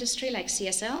local industry like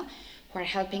CSL, who are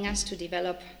helping us to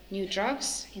develop new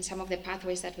drugs in some of the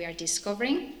pathways that we are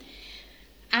discovering.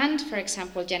 And, for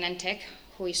example, Genentech,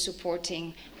 who is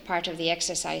supporting part of the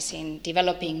exercise in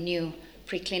developing new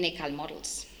preclinical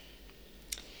models.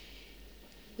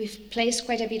 We've placed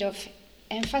quite a bit of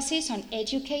emphasis on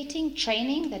educating,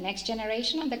 training the next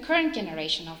generation and the current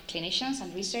generation of clinicians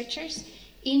and researchers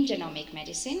in genomic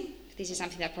medicine. This is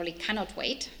something that probably cannot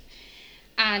wait.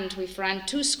 And we've run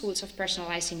 2 schools of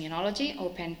personalized immunology,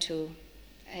 open to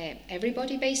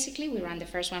everybody, basically. We ran the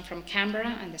first one from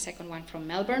Canberra and the second one from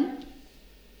Melbourne.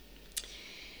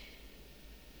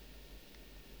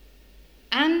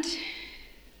 And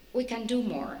we can do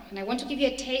more. And I want to give you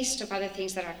a taste of other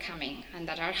things that are coming and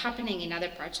that are happening in other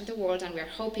parts of the world, and we're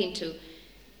hoping to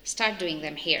start doing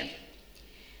them here.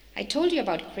 I told you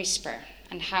about CRISPR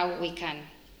and how we can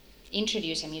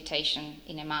introduce a mutation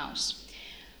in a mouse.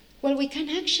 Well, we can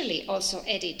actually also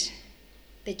edit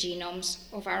the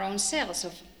genomes of our own cells,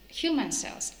 of human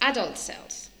cells, adult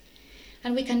cells.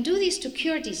 And we can do this to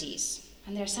cure disease.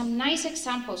 And there are some nice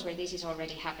examples where this is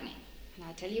already happening. And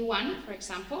I'll tell you one, for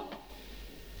example.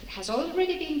 It has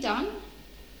already been done.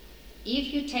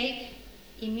 If you take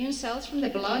immune cells from the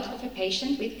blood of a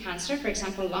patient with cancer, for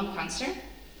example, lung cancer,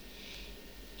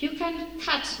 you can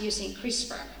cut using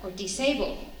CRISPR or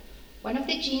disable one of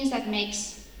the genes that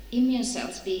makes immune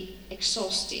cells be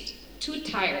exhausted, too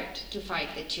tired to fight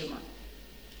the tumor.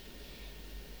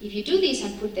 If you do this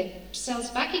and put the cells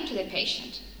back into the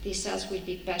patient, these cells will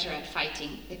be better at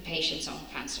fighting the patient's own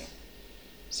cancer.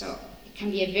 So it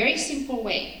can be a very simple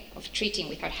way of treating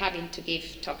without having to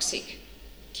give toxic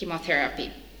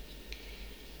chemotherapy.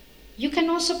 You can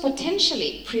also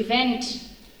potentially prevent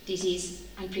disease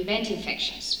and prevent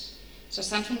infections. So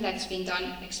something that's been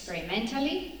done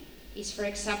experimentally is, for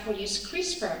example, use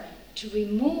CRISPR to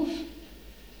remove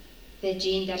the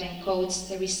gene that encodes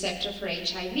the receptor for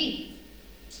HIV.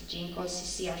 It's a gene called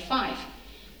CCR5.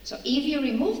 So if you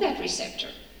remove that receptor,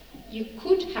 you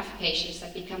could have patients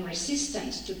that become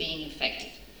resistant to being infected.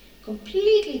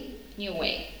 Completely new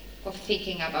way of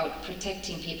thinking about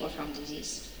protecting people from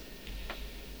disease.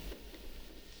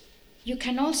 You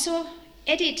can also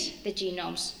edit the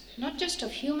genomes, not just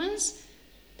of humans,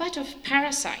 but of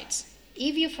parasites.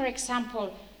 If you, for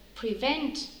example,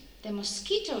 prevent the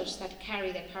mosquitoes that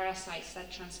carry the parasites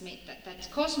that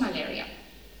that cause malaria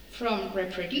from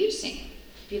reproducing,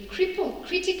 if you cripple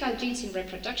critical genes in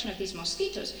reproduction of these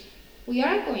mosquitoes, we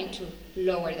are going to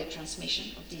lower the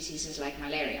transmission of diseases like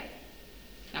malaria.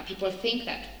 Now, people think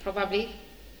that probably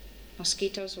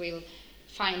mosquitoes will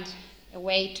find a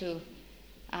way to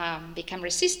become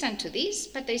resistant to this,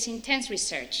 but there's intense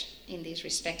research in this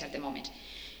respect at the moment.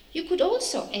 You could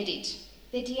also edit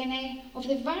the DNA of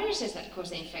the viruses that cause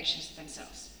the infections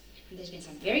themselves. And there's been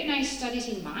some very nice studies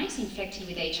in mice infected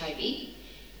with HIV,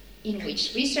 in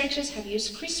which researchers have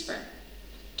used CRISPR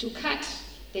to cut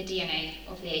the DNA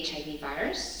of the HIV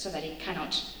virus so that it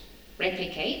cannot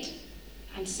replicate.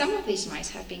 And some of these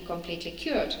mice have been completely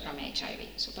cured from HIV.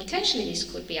 So potentially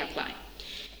this could be applied.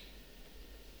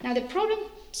 Now the problem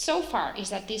so far is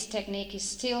that this technique is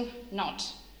still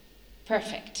not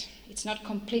perfect. It's not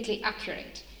completely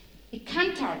accurate. It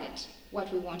can target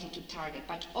what we want it to target,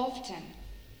 but often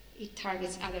it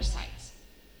targets other sites.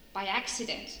 By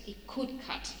accident, it could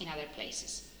cut in other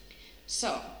places.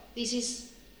 So this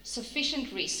is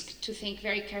sufficient risk to think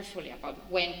very carefully about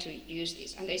when to use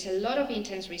this. And there's a lot of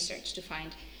intense research to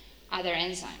find other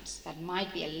enzymes that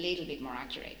might be a little bit more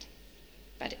accurate.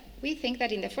 But we think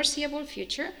that in the foreseeable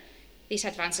future, these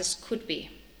advances could be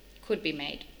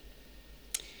made.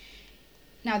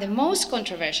 Now, the most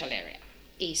controversial area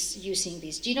is using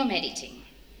this genome editing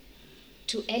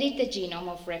to edit the genome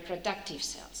of reproductive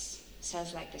cells,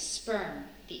 cells like the sperm,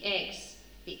 the eggs,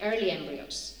 the early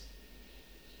embryos.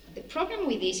 The problem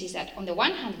with this is that on the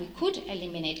one hand, we could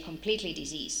eliminate completely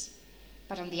disease,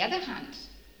 but on the other hand,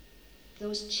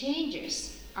 those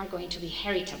changes are going to be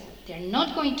heritable. They're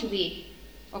not going to be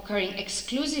occurring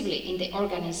exclusively in the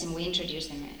organism we introduce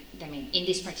them in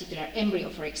this particular embryo,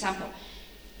 for example.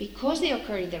 Because they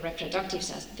occur in the reproductive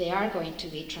cells, they are going to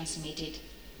be transmitted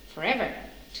forever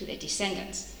to the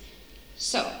descendants.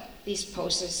 So this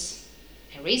poses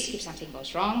a risk if something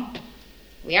goes wrong.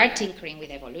 We are tinkering with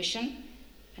evolution,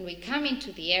 and we come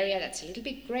into the area that's a little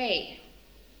bit gray.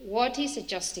 What is a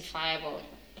justifiable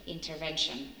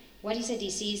intervention? What is a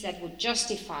disease that would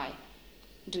justify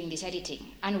doing this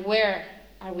editing? And where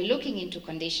are we looking into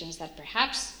conditions that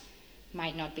perhaps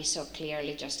might not be so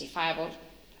clearly justifiable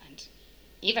and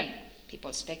even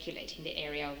people speculate in the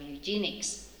area of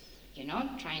eugenics,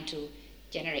 trying to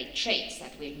generate traits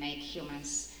that will make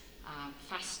humans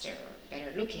faster or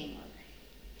better looking.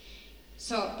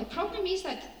 So the problem is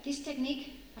that this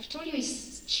technique, I've told you,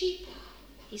 is cheap,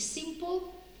 is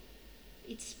simple,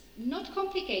 it's not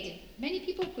complicated. Many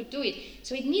people could do it.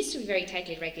 So it needs to be very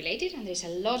tightly regulated, and there's a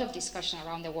lot of discussion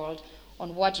around the world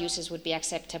on what uses would be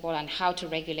acceptable and how to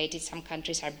regulate it. Some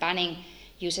countries are banning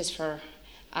uses for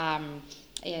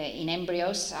in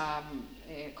embryos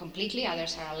completely.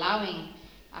 Others are allowing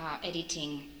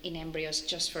editing in embryos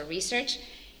just for research.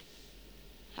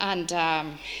 And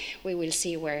we will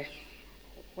see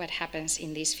what happens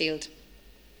in this field.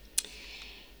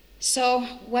 So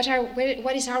what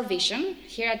is our vision?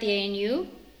 Here at the ANU,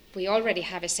 we already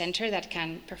have a center that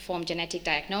can perform genetic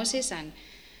diagnosis and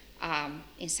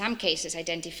in some cases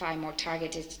identify more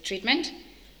targeted treatment.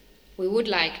 We would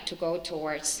like to go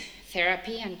towards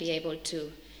therapy and be able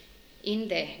to, in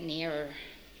the near or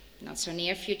not so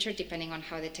near future, depending on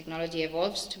how the technology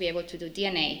evolves, to be able to do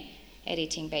DNA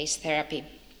editing-based therapy.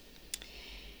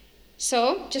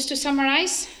 So, just to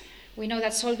summarize, we know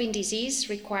that solving disease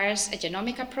requires a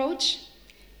genomic approach,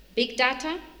 big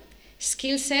data,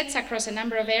 skill sets across a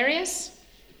number of areas,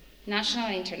 national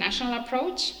and international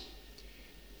approach.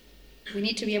 We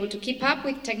need to be able to keep up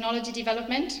with technology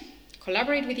development,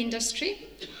 collaborate with industry,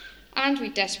 and we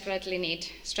desperately need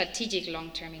strategic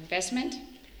long-term investment,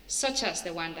 such as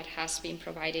the one that has been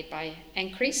provided by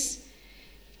NCRIS,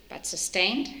 but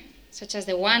sustained, such as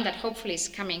the one that hopefully is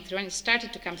coming through, and it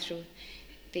started to come through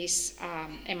this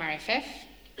MRFF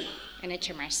and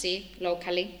HMRC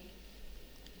locally.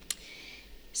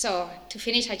 So to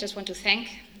finish, I just want to thank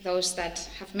those that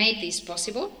have made this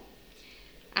possible.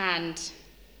 And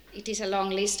it is a long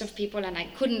list of people, and I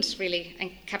couldn't really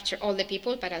capture all the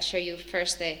people, but I'll show you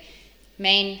first the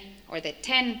main, or the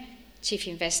 10 chief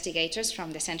investigators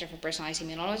from the Center for Personalized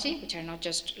Immunology, which are not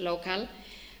just local.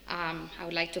 I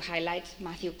would like to highlight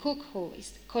Matthew Cook, who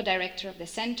is the co-director of the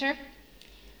center,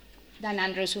 Dan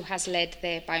Andrews, who has led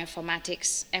the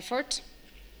bioinformatics effort,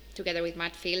 together with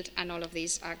Matt Field, and all of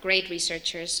these are great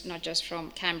researchers, not just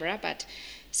from Canberra, but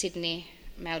Sydney,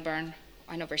 Melbourne,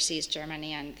 and overseas,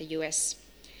 Germany and the US.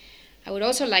 I would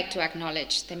also like to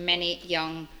acknowledge the many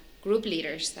young group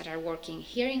leaders that are working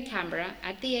here in Canberra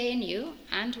at the ANU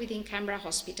and within Canberra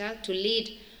Hospital to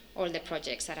lead all the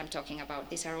projects that I'm talking about.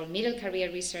 These are all middle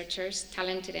career researchers,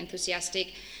 talented,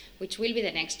 enthusiastic, which will be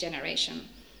the next generation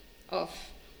of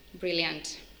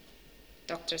brilliant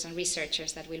doctors and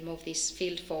researchers that will move this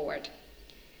field forward.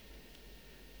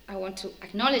 I want to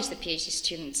acknowledge the PhD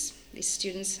students. These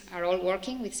students are all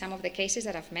working with some of the cases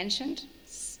that I've mentioned.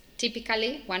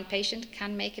 Typically, one patient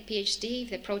can make a PhD if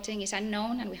the protein is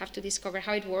unknown and we have to discover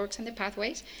how it works and the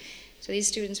pathways. So these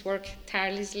students work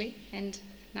tirelessly and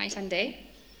night and day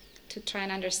to try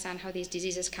and understand how these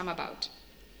diseases come about.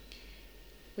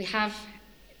 We have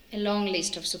a long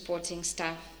list of supporting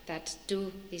staff that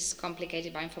do this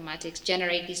complicated bioinformatics,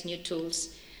 generate these new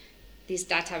tools, these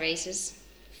databases.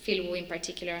 Phil Wu in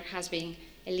particular has been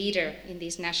a leader in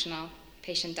this national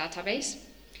patient database.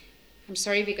 I'm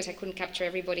sorry because I couldn't capture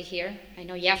everybody here. I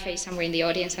know Yafe is somewhere in the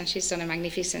audience and she's done a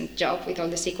magnificent job with all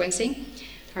the sequencing.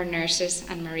 Our nurses,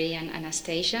 Anne-Marie and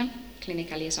Anastasia,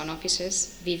 clinical liaison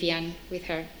officers, Vivian with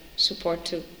her support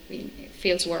to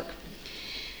Phil's work.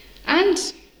 And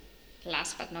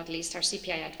last but not least, our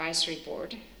CPI advisory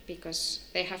board, because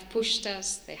they have pushed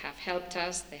us, they have helped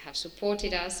us, they have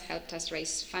supported us, helped us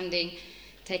raise funding,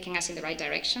 taking us in the right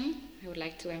direction. I would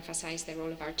like to emphasize the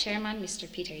role of our chairman, Mr.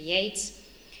 Peter Yates,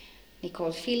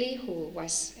 Nicole Feely, who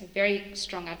was a very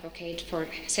strong advocate for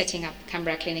setting up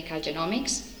Canberra Clinical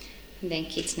Genomics, and then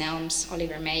Keith Nelms,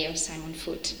 Oliver Mayo, Simon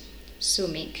Foote, Sue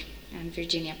Meek, and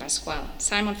Virginia Pasquale.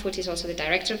 Simon Foote is also the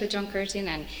director of the John Curtin,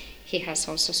 and he has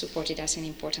also supported us in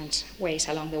important ways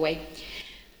along the way.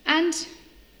 And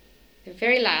the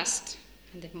very last,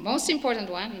 and the most important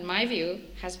one, in my view,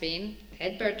 has been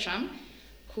Ed Bertram,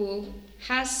 who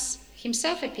has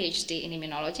himself a PhD in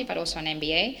immunology, but also an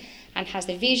MBA, and has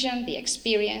the vision, the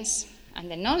experience,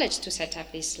 and the knowledge to set up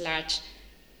these large,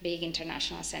 big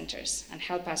international centers and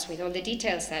help us with all the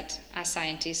details that as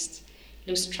scientists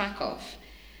lose track of.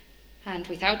 And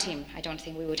without him, I don't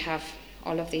think we would have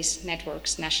all of these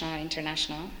networks, national and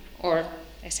international, or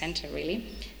a center really.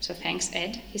 So thanks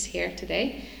Ed, he's here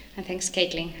today, and thanks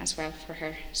Caitlin as well for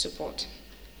her support.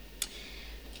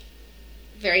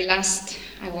 Very last,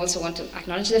 I also want to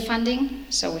acknowledge the funding.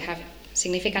 So we have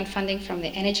significant funding from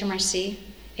the NHMRC,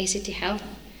 ACT Health.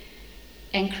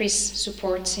 NCRIS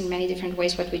supports in many different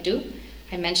ways what we do.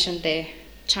 I mentioned the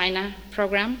China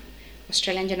program,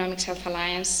 Australian Genomics Health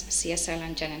Alliance, CSL,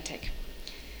 and Genentech.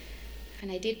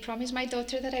 And I did promise my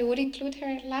daughter that I would include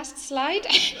her last slide.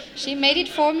 She made it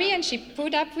for me, and she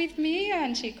put up with me,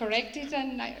 and she corrected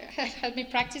and helped me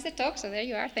practice the talk. So there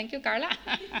you are. Thank you, Carla.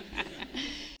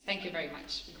 Thank you very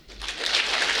much.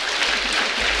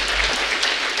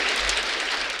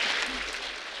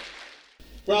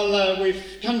 Well, we've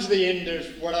come to the end of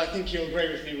what I think you'll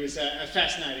agree with me was a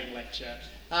fascinating lecture.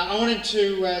 I wanted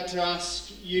to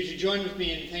ask you to join with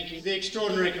me in thanking the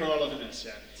extraordinary Carola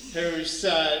Vinuesa, who's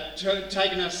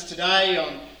taken us today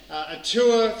on a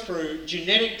tour through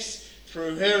genetics,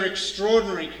 through her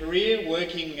extraordinary career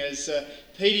working as a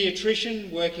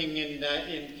paediatrician, working in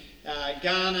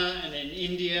Ghana and in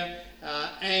India,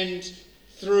 and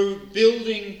through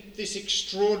building this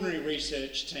extraordinary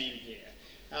research team here.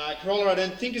 Carola, I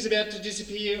don't think, is about to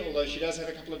disappear, although she does have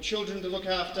a couple of children to look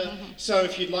after. So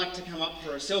if you'd like to come up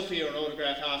for a selfie or an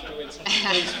autograph afterwards,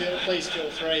 please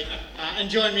feel free. And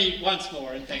join me once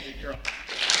more in thanking Carola.